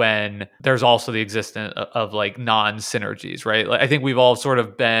 when there's also the existence of like non synergies, right? Like, I think we've all sort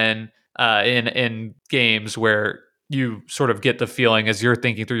of been in games where you sort of get the feeling as you're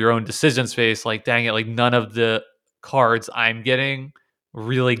thinking through your own decision space, like, dang it, like none of the cards I'm getting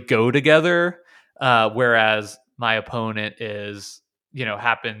really go together, whereas my opponent is,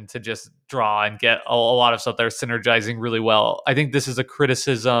 happen to just draw and get a lot of stuff that are synergizing really well. I think this is a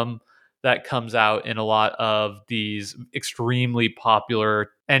criticism that comes out in a lot of these extremely popular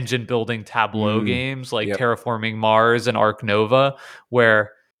engine building tableau games like Terraforming Mars and Ark Nova,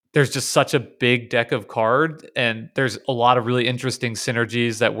 where there's just such a big deck of cards, and there's a lot of really interesting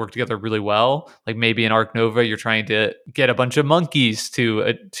synergies that work together really well. Like maybe in Ark Nova, you're trying to get a bunch of monkeys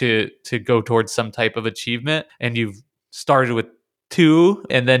to go towards some type of achievement, and you've started with two,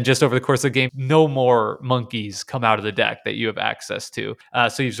 and then just over the course of the game, no more monkeys come out of the deck that you have access to.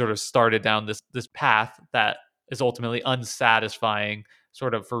 So you've sort of started down this path that is ultimately unsatisfying,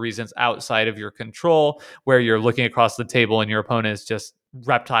 sort of for reasons outside of your control, where you're looking across the table and your opponent is just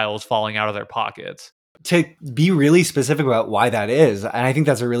reptiles falling out of their pockets. to be really specific about why that is, and I think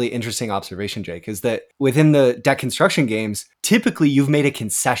that's a really interesting observation, Jake, is that within the deck construction games, typically you've made a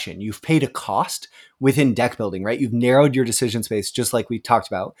concession. You've paid a cost within deck building, right? You've narrowed your decision space, just like we talked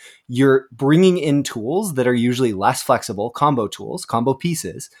about. You're bringing in tools that are usually less flexible, combo tools, combo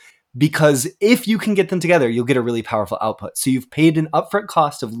pieces, because if you can get them together, you'll get a really powerful output. So you've paid an upfront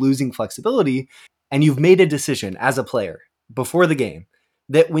cost of losing flexibility, and you've made a decision as a player before the game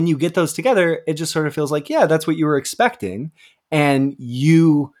that when you get those together, it just sort of feels like, yeah, that's what you were expecting. And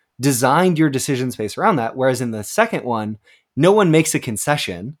you designed your decision space around that. Whereas in the second one, no one makes a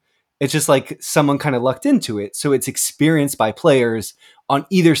concession. It's just like someone kind of lucked into it. So it's experienced by players on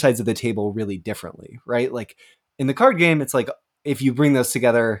either sides of the table really differently, right? Like in the card game, it's like if you bring those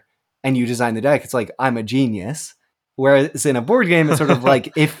together and you design the deck, it's like, I'm a genius. Whereas in a board game, it's sort of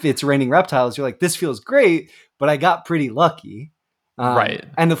like if it's raining reptiles, you're like, this feels great, but I got pretty lucky. Right.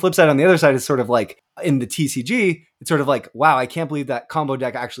 And the flip side on the other side is sort of like in the TCG, it's sort of like, wow, I can't believe that combo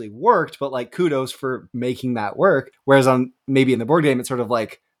deck actually worked, but like kudos for making that work. Whereas on maybe in the board game, it's sort of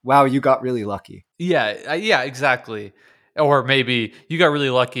like, wow, you got really lucky. Yeah, exactly. Or maybe you got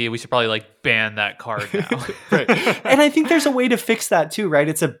really lucky. We should probably like ban that card now. Right. And I think there's a way to fix that too, right?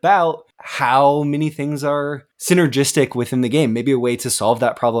 It's about how many things are synergistic within the game. Maybe a way to solve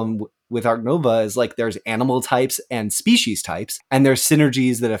that problem with Arc Nova is like there's animal types and species types, and there's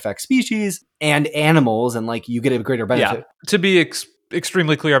synergies that affect species and animals, and like you get a greater benefit. Yeah. To be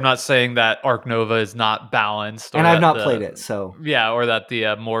extremely clear, I'm not saying that Arc Nova is not balanced. And I've not played it, so. Yeah, or that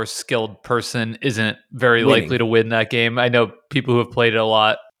the more skilled person isn't very Winning. likely to win that game. I know people who have played it a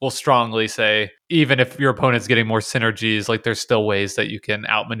lot will strongly say, even if your opponent's getting more synergies, like there's still ways that you can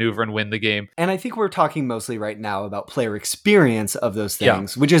outmaneuver and win the game. And I think we're talking mostly right now about player experience of those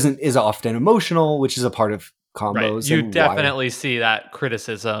things, which is often emotional, which is a part of combos. Right. You definitely see that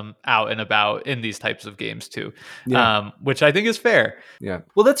criticism out and about in these types of games too, which I think is fair. Yeah.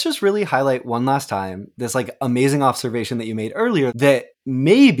 Well, let's just really highlight one last time this like amazing observation that you made earlier that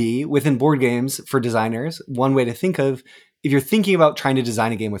maybe within board games for designers, one way to think of if you're thinking about trying to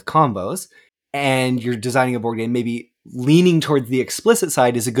design a game with combos and you're designing a board game, maybe leaning towards the explicit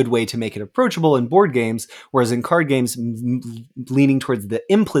side is a good way to make it approachable in board games, whereas in card games, leaning towards the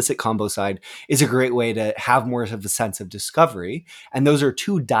implicit combo side is a great way to have more of a sense of discovery. And those are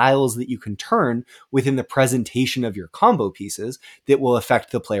two dials that you can turn within the presentation of your combo pieces that will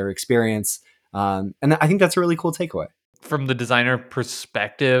affect the player experience. And I think that's a really cool takeaway. From the designer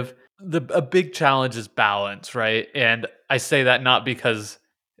perspective, a big challenge is balance, right? And I say that not because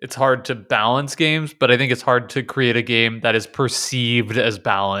it's hard to balance games, but I think it's hard to create a game that is perceived as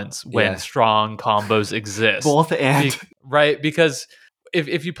balance when strong combos exist. Both and. Right? Because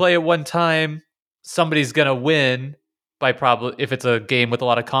if you play it one time, somebody's going to win by probably, if it's a game with a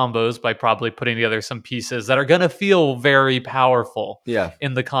lot of combos, by probably putting together some pieces that are going to feel very powerful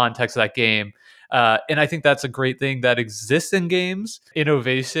in the context of that game. And I think that's a great thing that exists in games.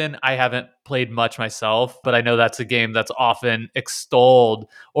 Innovation, I haven't played much myself, but I know that's a game that's often extolled,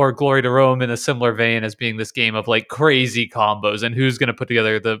 or Glory to Rome in a similar vein as being this game of like crazy combos and who's going to put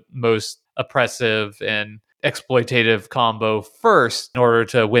together the most oppressive and exploitative combo first in order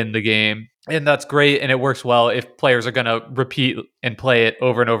to win the game. And that's great, and it works well if players are going to repeat and play it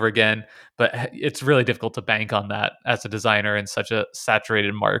over and over again. But it's really difficult to bank on that as a designer in such a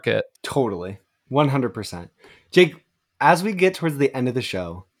saturated market. Totally. 100%. Jake, as we get towards the end of the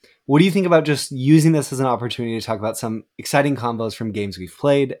show, what do you think about just using this as an opportunity to talk about some exciting combos from games we've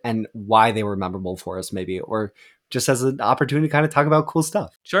played and why they were memorable for us, maybe, or just as an opportunity to kind of talk about cool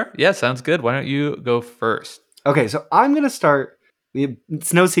stuff? Sure. Yeah, sounds good. Why don't you go first? Okay, so I'm going to start.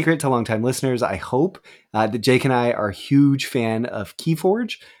 It's no secret to longtime listeners, I hope, that Jake and I are a huge fan of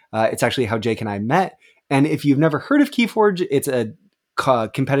Keyforge. It's actually how Jake and I met. And if you've never heard of Keyforge, it's a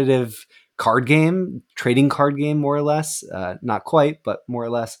competitive card game, trading card game, more or less. Not quite, but more or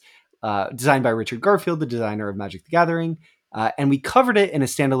less. Designed by Richard Garfield, the designer of Magic the Gathering. And we covered it in a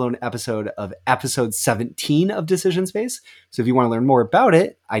standalone episode of episode 17 of Decision Space. So if you want to learn more about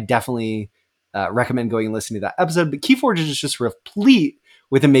it, I definitely recommend going and listening to that episode. But Keyforge is just replete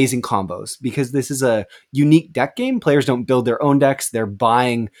with amazing combos because this is a unique deck game. Players don't build their own decks. They're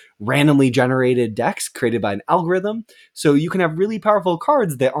buying randomly generated decks created by an algorithm. So you can have really powerful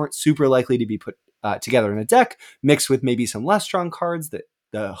cards that aren't super likely to be put together in a deck, mixed with maybe some less strong cards that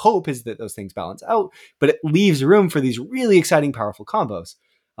the hope is that those things balance out, but it leaves room for these really exciting, powerful combos.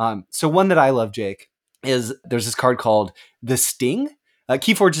 So one that I love, Jake, is there's this card called The Sting.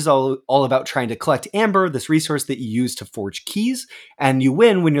 Keyforge is all about trying to collect amber, this resource that you use to forge keys, and you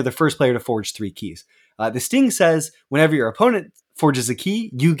win when you're the first player to forge 3 keys. The Sting says whenever your opponent forges a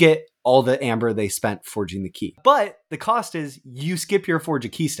key, you get all the amber they spent forging the key. But the cost is you skip your forge a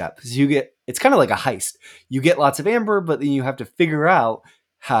key step. So it's kind of like a heist. You get lots of amber, but then you have to figure out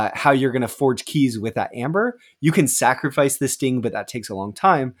how you're going to forge keys with that amber. You can sacrifice the sting, but that takes a long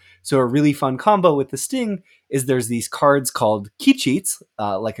time. So a really fun combo with the sting is there's these cards called key cheats,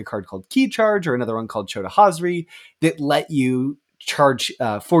 like a card called Key Charge or another one called Chota Hazri, that let you charge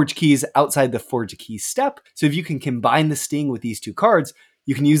forge keys outside the forge a key step. So if you can combine the sting with these two cards,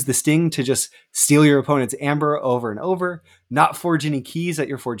 you can use the sting to just steal your opponent's amber over and over, not forge any keys at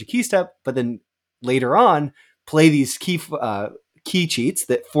your forge a key step, but then later on play these key cheats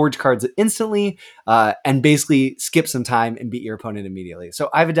that forge cards instantly and basically skip some time and beat your opponent immediately.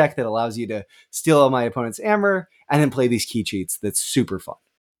 So I have a deck that allows you to steal all my opponent's amber and then play these key cheats. That's super fun.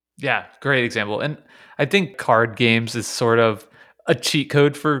 Yeah, great example. And I think card games is sort of a cheat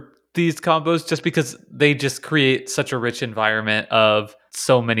code for these combos just because they just create such a rich environment of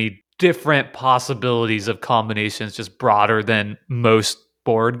so many different possibilities of combinations, just broader than most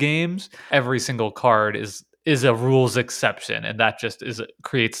board games. Every single card is a rules exception, and that just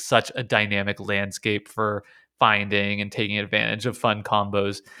creates such a dynamic landscape for finding and taking advantage of fun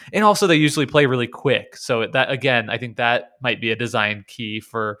combos. And also they usually play really quick. So that, again, I think that might be a design key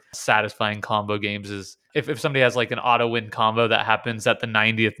for satisfying combo games is if somebody has like an auto win combo that happens at the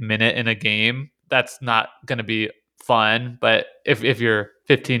 90th minute in a game, that's not going to be fun. But if you're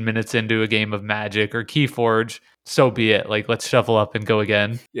 15 minutes into a game of Magic or Keyforge, so be it. Like, let's shuffle up and go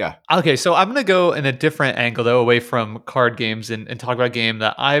again. Yeah. Okay, so I'm going to go in a different angle, though, away from card games and talk about a game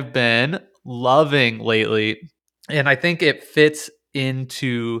that I've been loving lately. And I think it fits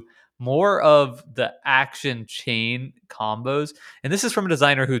into more of the action chain combos. And this is from a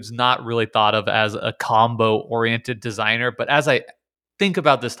designer who's not really thought of as a combo oriented designer. But as I think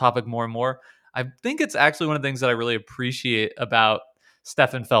about this topic more and more, I think it's actually one of the things that I really appreciate about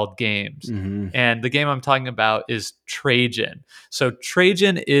Stefan Feld games. Mm-hmm. And the game I'm talking about is Trajan. So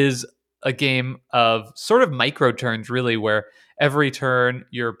Trajan is a game of sort of micro turns, really, where every turn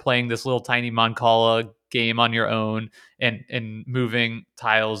you're playing this little tiny Mancala game on your own and moving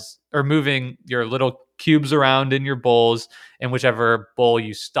tiles or moving your little cubes around in your bowls, and whichever bowl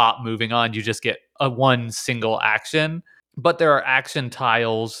you stop moving on, you just get a one single action. But there are action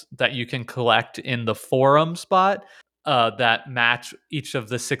tiles that you can collect in the forum spot that match each of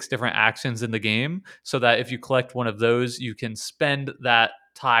the 6 different actions in the game, so that if you collect one of those, you can spend that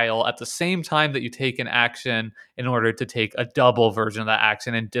tile at the same time that you take an action in order to take a double version of that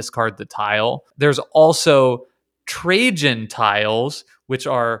action and discard the tile. There's also Trajan tiles, which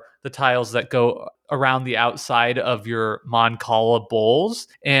are the tiles that go around the outside of your Mancala bowls.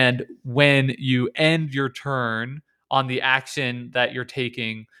 And when you end your turn on the action that you're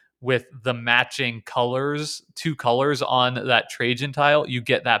taking with the matching colors, 2 colors on that Trajan tile, you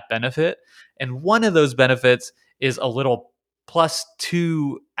get that benefit. And one of those benefits is a little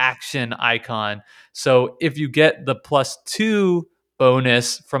 +2 action icon. So if you get the +2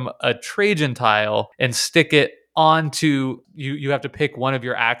 bonus from a Trajan tile and stick it onto, you have to pick one of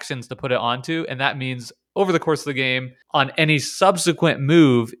your actions to put it onto, and that means over the course of the game, on any subsequent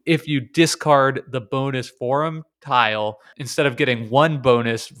move, if you discard the bonus forum tile, instead of getting 1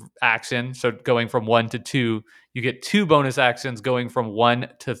 bonus action, so going from 1 to 2, you get 2 bonus actions going from 1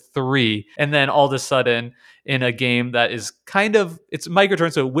 to 3. And then all of a sudden, in a game that is kind of, it's micro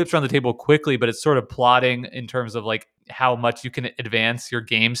turn, so it whips around the table quickly, but it's sort of plotting in terms of like how much you can advance your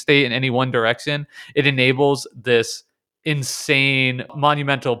game state in any one direction. It enables this insane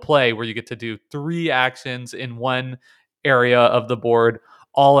monumental play where you get to do 3 actions in one area of the board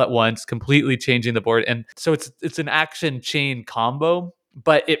all at once, completely changing the board. And so it's an action chain combo,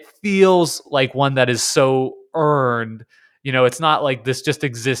 but it feels like one that is so earned. You know, it's not like this just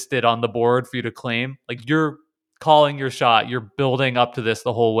existed on the board for you to claim. Like, you're calling your shot, you're building up to this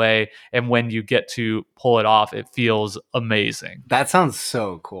the whole way, and when you get to pull it off, it feels amazing. That sounds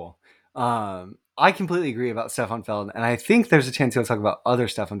so cool. I completely agree about Stefan Feld, and I think there's a chance he'll talk about other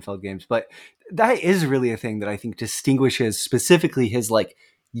Stefan Feld games, but that is really a thing that I think distinguishes specifically his like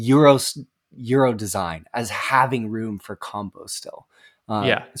Euro design as having room for combos still.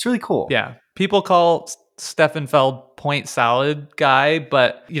 Yeah. It's really cool. Yeah. People call Stefan Feld point salad guy,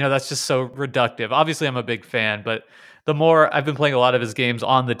 but you know, that's just so reductive. Obviously, I'm a big fan, but the more I've been playing a lot of his games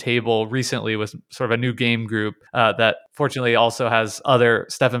on the table recently with sort of a new game group that fortunately also has other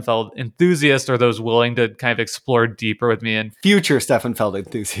Stefan Feld enthusiasts or those willing to kind of explore deeper with me. And future Stefan Feld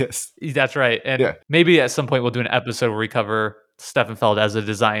enthusiasts. That's right. And maybe at some point we'll do an episode where we cover Stefan Feld as a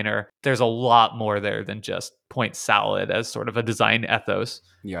designer. There's a lot more there than just point salad as sort of a design ethos.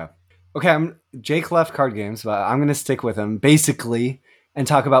 Yeah. Okay, Jake left card games, but I'm going to stick with him. Basically, and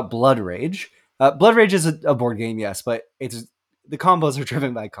talk about Blood Rage. Blood Rage is a board game, yes, but the combos are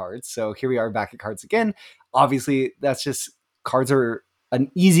driven by cards. So here we are back at cards again. Obviously, that's just cards are an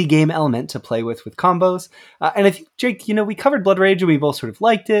easy game element to play with combos. And I think, Jake, we covered Blood Rage and we both sort of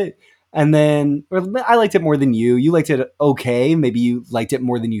liked it. And then I liked it more than you. You liked it okay. Maybe you liked it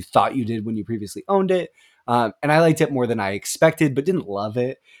more than you thought you did when you previously owned it. And I liked it more than I expected, but didn't love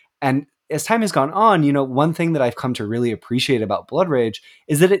it. And as time has gone on, one thing that I've come to really appreciate about Blood Rage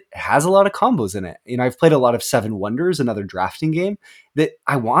is that it has a lot of combos in it. I've played a lot of Seven Wonders, another drafting game that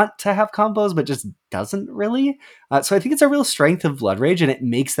I want to have combos, but just doesn't really. So I think it's a real strength of Blood Rage, and it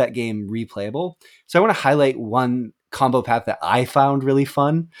makes that game replayable. So I want to highlight one combo path that I found really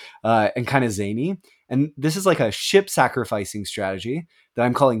fun and kind of zany. And this is like a ship sacrificing strategy that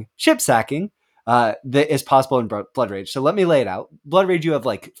I'm calling ship sacking that is possible in Blood Rage. So let me lay it out. Blood Rage, you have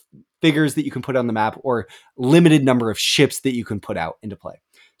like figures that you can put on the map or limited number of ships that you can put out into play.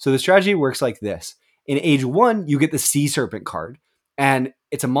 So the strategy works like this. In Age 1, you get the Sea Serpent card, and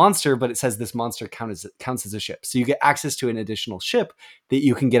it's a monster, but it says this monster counts as a ship. So you get access to an additional ship that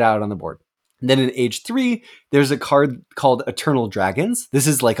you can get out on the board. And then in Age 3, there's a card called Eternal Dragons. This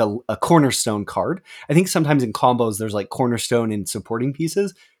is like a cornerstone card. I think sometimes in combos, there's like cornerstone and supporting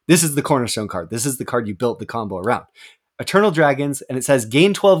pieces. This is the cornerstone card. This is the card you built the combo around. Eternal Dragons, and it says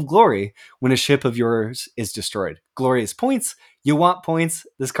gain 12 glory when a ship of yours is destroyed. Glory is points. You want points.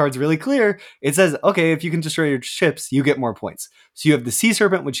 This card's really clear. It says, okay, if you can destroy your ships, you get more points. So you have the Sea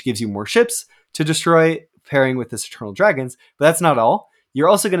Serpent, which gives you more ships to destroy, pairing with this Eternal Dragons. But that's not all. You're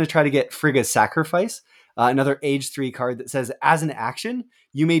also going to try to get Frigga's Sacrifice, another Age 3 card that says, as an action,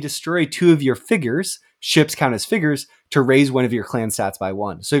 you may destroy 2 of your figures, ships count as figures, to raise one of your clan stats by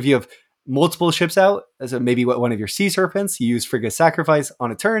 1. So if you have multiple ships out, as maybe one of your Sea Serpents, you use Frigga's Sacrifice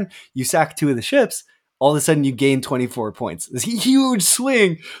on a turn, you sack 2 of the ships, all of a sudden you gain 24 points. This huge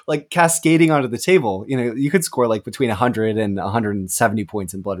swing, like cascading onto the table. You could score like between 100 and 170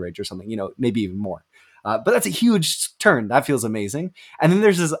 points in Blood Rage or something, maybe even more. But that's a huge turn. That feels amazing. And then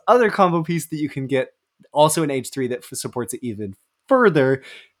there's this other combo piece that you can get also in Age 3 that supports it even further,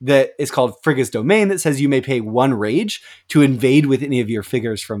 that is called Frigga's Domain, that says you may pay 1 rage to invade with any of your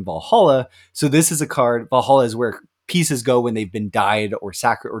figures from Valhalla. So this is a card. Valhalla is where pieces go when they've been died or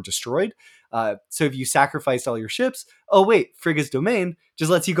or destroyed. So if you sacrificed all your ships, oh wait, Frigga's Domain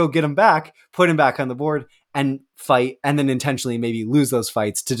just lets you go get them back, put them back on the board, and fight, and then intentionally maybe lose those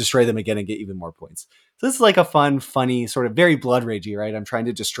fights to destroy them again and get even more points. So this is like a fun, funny, sort of very Blood Ragey, right? I'm trying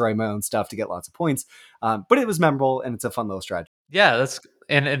to destroy my own stuff to get lots of points, but it was memorable and it's a fun little strategy. Yeah,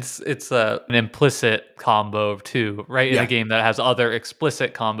 it's an implicit combo too, right? In a game that has other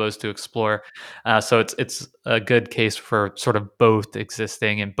explicit combos to explore. So it's a good case for sort of both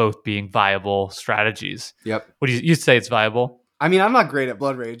existing and both being viable strategies. Yep. Would you say it's viable? I mean, I'm not great at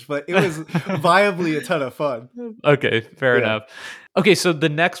Blood Rage, but it was viably a ton of fun. Okay, fair enough. Okay, so the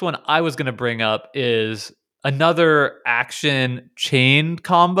next one I was going to bring up is another action chain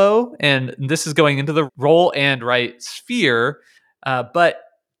combo, and this is going into the roll and write sphere, but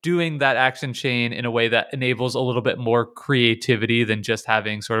doing that action chain in a way that enables a little bit more creativity than just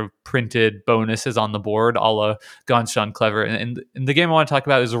having sort of printed bonuses on the board, a la Ganz Schön Clever. And the game I want to talk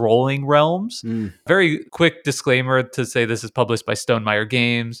about is Rolling Realms. Very quick disclaimer to say this is published by Stonemaier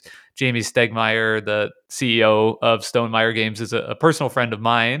Games. Jamie Stegmaier, the CEO of Stonemaier Games, is a personal friend of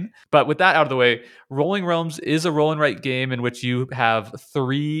mine. But with that out of the way, Rolling Realms is a roll and write game in which you have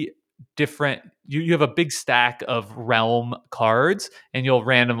 3 different, you have a big stack of realm cards, and you'll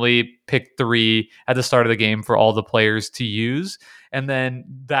randomly pick 3 at the start of the game for all the players to use, and then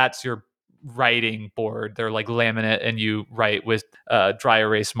that's your writing board. They're like laminate, and you write with a dry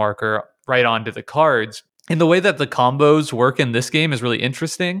erase marker right onto the cards. And the way that the combos work in this game is really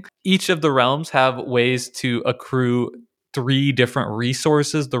interesting. Each of the realms have ways to accrue 3 different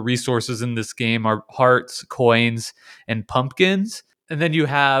resources. The resources in this game are hearts, coins, and pumpkins. And then you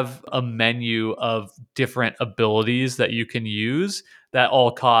have a menu of different abilities that you can use that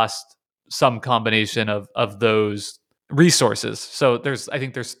all cost some combination of those resources. So I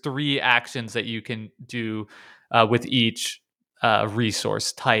think there's 3 actions that you can do with each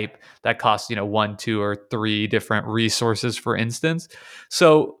resource type that costs 1, 2, or 3 different resources, for instance.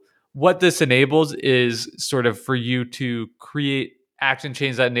 So what this enables is sort of for you to create action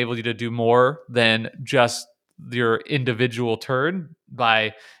chains that enable you to do more than just your individual turn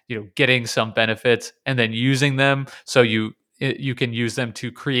by getting some benefits and then using them, so you can use them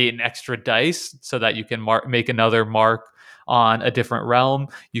to create an extra dice so that you can make another mark on a different realm.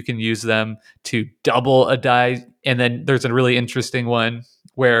 You can use them to double a die. And then there's a really interesting one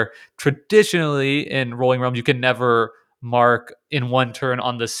where traditionally in Rolling Realms you can never mark in one turn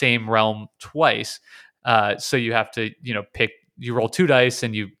on the same realm twice. So you have to, you roll 2 dice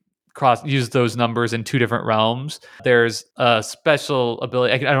and you use those numbers in 2 different realms. There's a special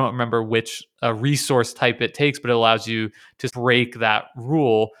ability. I don't remember which resource type it takes, but it allows you to break that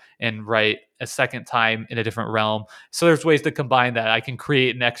rule and write a second time in a different realm. So there's ways to combine that. I can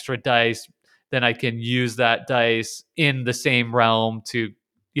create an extra dice, then I can use that dice in the same realm to,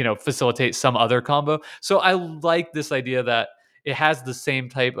 facilitate some other combo. So I like this idea that it has the same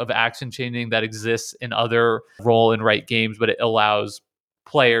type of action chaining that exists in other roll and write games, but it allows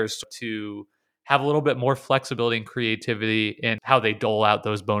players to have a little bit more flexibility and creativity in how they dole out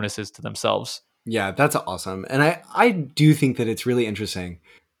those bonuses to themselves. Yeah, that's awesome. And I do think that it's really interesting,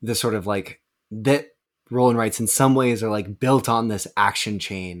 the sort of like that roll and writes in some ways are like built on this action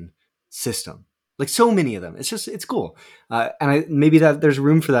chain system. Like so many of them. It's cool. Maybe that there's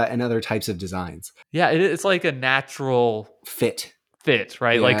room for that in other types of designs. Yeah, it's like a natural Fit.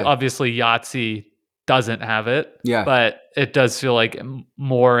 right? Yeah. Like obviously Yahtzee doesn't have it, Yeah. but it does feel like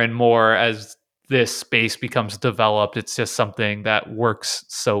more and more as this space becomes developed, it's just something that works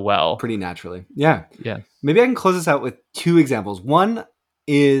so well. Pretty naturally. Yeah. Yeah. Maybe I can close this out with 2 examples. One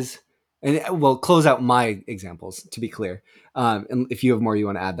is, and well, close out my examples to be clear. And if you have more you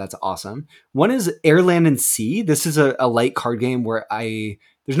want to add, that's awesome. One is Air, Land, and Sea. This is a light card game where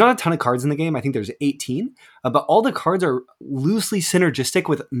there's not a ton of cards in the game. I think there's 18, but all the cards are loosely synergistic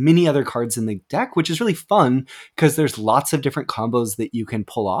with many other cards in the deck, which is really fun because there's lots of different combos that you can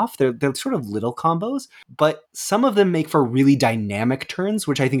pull off. They're sort of little combos, but some of them make for really dynamic turns,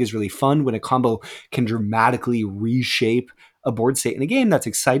 which I think is really fun when a combo can dramatically reshape a board state in a game. That's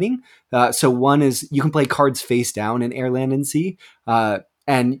exciting. So one is you can play cards face down in Air, Land, and Sea.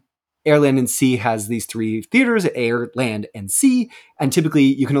 And Air, Land, and Sea has these 3 theaters, Air, Land, and Sea. And typically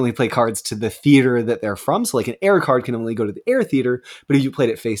you can only play cards to the theater that they're from. So like an air card can only go to the air theater, but if you played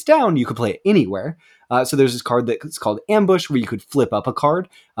it face down, you could play it anywhere. So there's this card that's called Ambush where you could flip up a card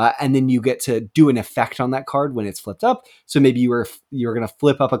and then you get to do an effect on that card when it's flipped up. So maybe you were going to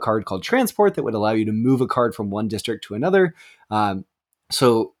flip up a card called Transport that would allow you to move a card from one district to another.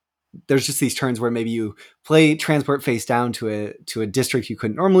 So there's just these turns where maybe you play Transport face down to a district you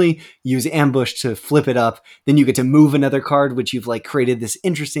couldn't normally, use Ambush to flip it up, then you get to move another card, which you've like created this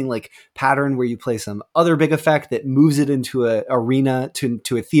interesting like pattern where you play some other big effect that moves it into a arena to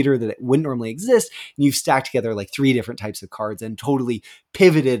a theater that it wouldn't normally exist, and you've stacked together like 3 different types of cards and totally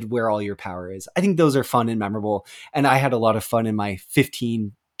pivoted where all your power is. I think those are fun and memorable, and I had a lot of fun in my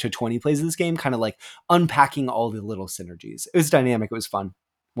 15 to 20 plays of this game, kind of like unpacking all the little synergies. It was dynamic, it was fun.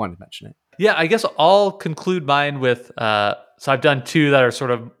 Wanted to mention it. Yeah, I guess I'll conclude mine with so I've done 2 that are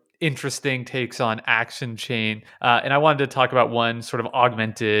sort of interesting takes on action chain, and I wanted to talk about one sort of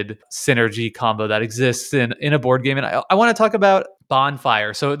augmented synergy combo that exists in a board game, and I want to talk about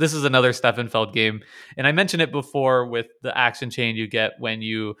Bonfire. So this is another Steffenfeld game, and I mentioned it before with the action chain you get when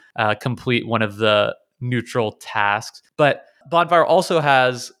you complete one of the neutral tasks, but Bonfire also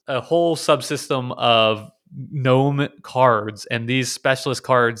has a whole subsystem of gnome cards, and these specialist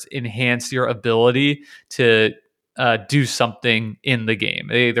cards enhance your ability to do something in the game.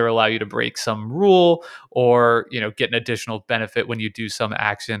 They either allow you to break some rule or get an additional benefit when you do some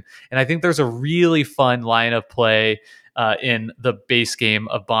action. And I think there's a really fun line of play in the base game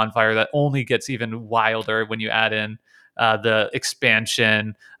of Bonfire that only gets even wilder when you add in the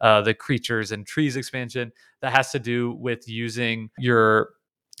expansion, the creatures and trees expansion that has to do with using your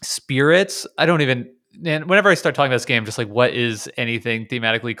spirits. And whenever I start talking about this game, just like what is anything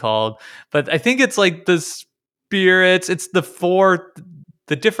thematically called? But I think it's like the spirits. It's the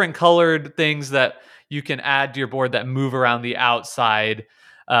different colored things that you can add to your board that move around the outside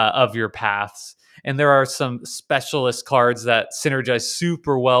of your paths. And there are some specialist cards that synergize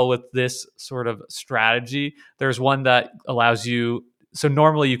super well with this sort of strategy. There's one that allows you. So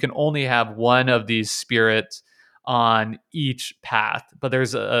normally you can only have one of these spirits on each path, but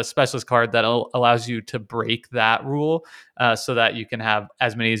there's a specialist card that allows you to break that rule so that you can have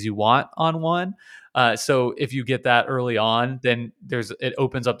as many as you want on one. So if you get that early on, then it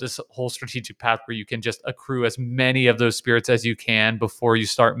opens up this whole strategic path where you can just accrue as many of those spirits as you can before you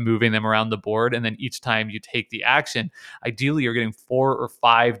start moving them around the board. And then each time you take the action, ideally you're getting 4 or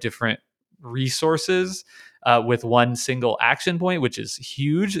 5 different resources with one single action point, which is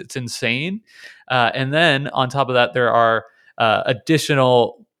huge. It's insane. And then on top of that, there are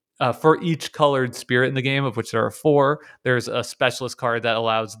additional for each colored spirit in the game, of which there are 4, there's a specialist card that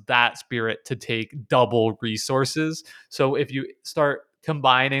allows that spirit to take double resources. So if you start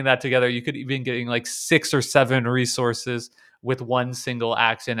combining that together, you could even getting like 6 or 7 resources with one single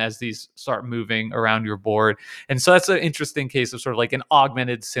action as these start moving around your board. And so that's an interesting case of sort of like an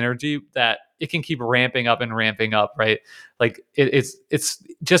augmented synergy that it can keep ramping up and ramping up, right? Like it's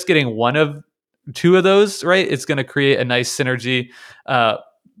just getting one of 2 of those, right? It's going to create a nice synergy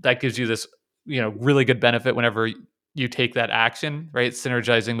that gives you this, really good benefit whenever you take that action, right?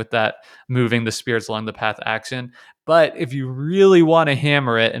 Synergizing with that moving the spirits along the path action. But if you really want to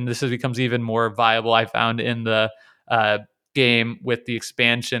hammer it, and this becomes even more viable, I found in the game with the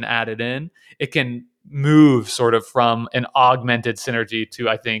expansion added in, it can move sort of from an augmented synergy to,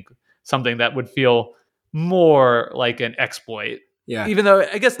 I think, something that would feel more like an exploit. Yeah. Even though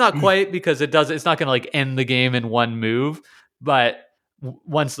I guess not quite, because it's not going to like end the game in one move, but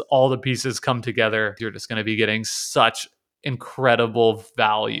once all the pieces come together, you're just going to be getting such incredible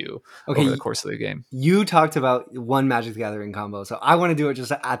value over the course of the game. You talked about one Magic the Gathering combo, so I want to do it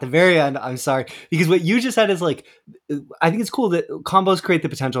just at the very end. I'm sorry, because what you just said is like, I think it's cool that combos create the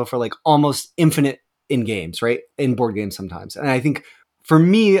potential for like almost infinite in games, right? In board games sometimes. And I think for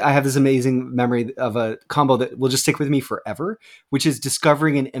me, I have this amazing memory of a combo that will just stick with me forever, which is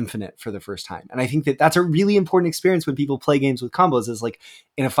discovering an infinite for the first time. And I think that that's a really important experience when people play games with combos, is like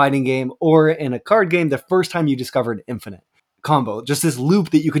in a fighting game or in a card game, the first time you discover an infinite combo, just this loop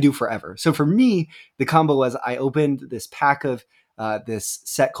that you could do forever. So for me, the combo was I opened this pack of this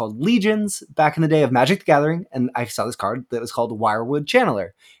set called Legions back in the day of Magic the Gathering, and I saw this card that was called Wirewood Channeler.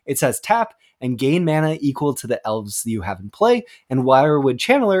 It says tap and gain mana equal to the elves you have in play, and Wirewood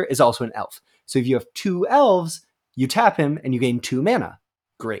Channeler is also an elf. So if you have 2 elves, you tap him and you gain 2 mana.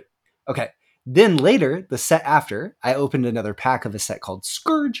 Great. Okay. Then later, the set after, I opened another pack of a set called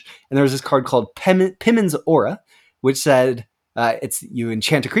Scourge, and there was this card called Pimen's Aura, which said it's you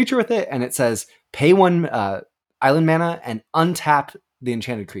enchant a creature with it, and it says pay 1 island mana and untap the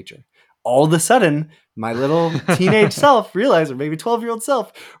enchanted creature. All of a sudden, my little teenage self realized, or maybe 12-year-old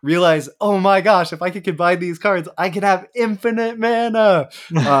self realized, oh my gosh, if I could combine these cards, I could have infinite mana.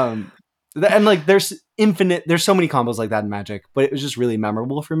 And like there's so many combos like that in Magic, but it was just really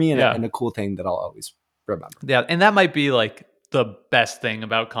memorable for me, and a cool thing that I'll always remember. Yeah, and that might be like the best thing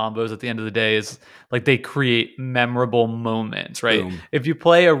about combos at the end of the day, is like they create memorable moments, right? Boom. If you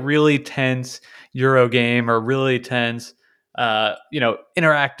play a really tense Euro game or really tense,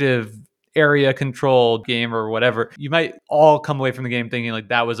 interactive area controlled game or whatever, you might all come away from the game thinking like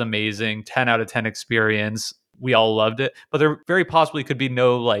that was amazing, 10 out of 10 experience. We all loved it. But there very possibly could be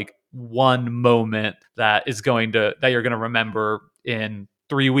no like one moment that you're going to remember in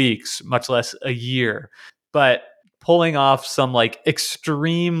 3 weeks, much less a year. But pulling off some like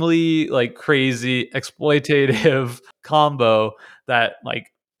extremely like crazy exploitative combo that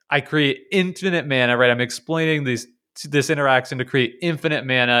like I create infinite mana, right? I'm explaining this interaction to create infinite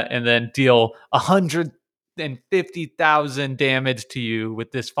mana and then deal 150,000 damage to you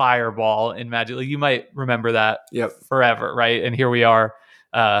with this fireball in Magic. Like, you might remember that forever, right? And here we are,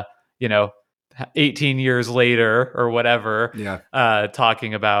 18 years later or whatever,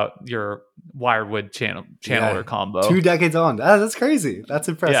 talking about your Wirewood Channeler combo. 2 decades on. That's crazy. That's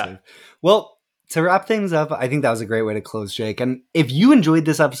impressive. Yeah. Well, to wrap things up, I think that was a great way to close, Jake. And if you enjoyed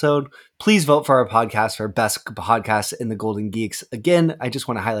this episode, please vote for our podcast for best podcast in the Golden Geeks. Again, I just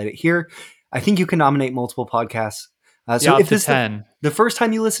want to highlight it here. I think you can nominate multiple podcasts. So if this is the first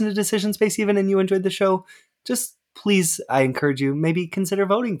time you listen to Decision Space even and you enjoyed the show, just please, I encourage you, maybe consider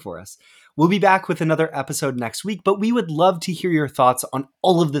voting for us. We'll be back with another episode next week, but we would love to hear your thoughts on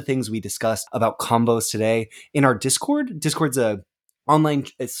all of the things we discussed about combos today in our Discord. Discord's online,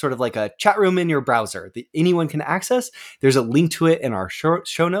 it's sort of like a chat room in your browser that anyone can access. There's a link to it in our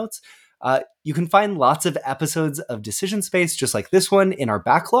show notes. You can find lots of episodes of Decision Space just like this one in our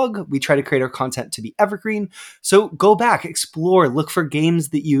backlog. We try to create our content to be evergreen. So go back, explore, look for games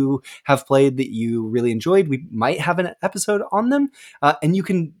that you have played that you really enjoyed. We might have an episode on them. And you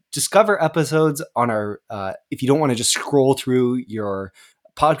can discover episodes on our, if you don't want to just scroll through your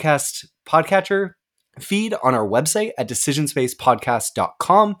podcatcher feed, on our website at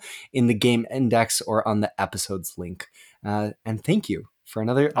decisionspacepodcast.com in the game index or on the episodes link. And thank you for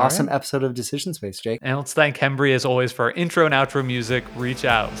another awesome episode of Decision Space, Jake. And let's thank Hembry as always for our intro and outro music. Reach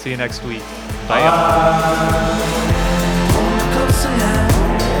out. See you next week. Bye.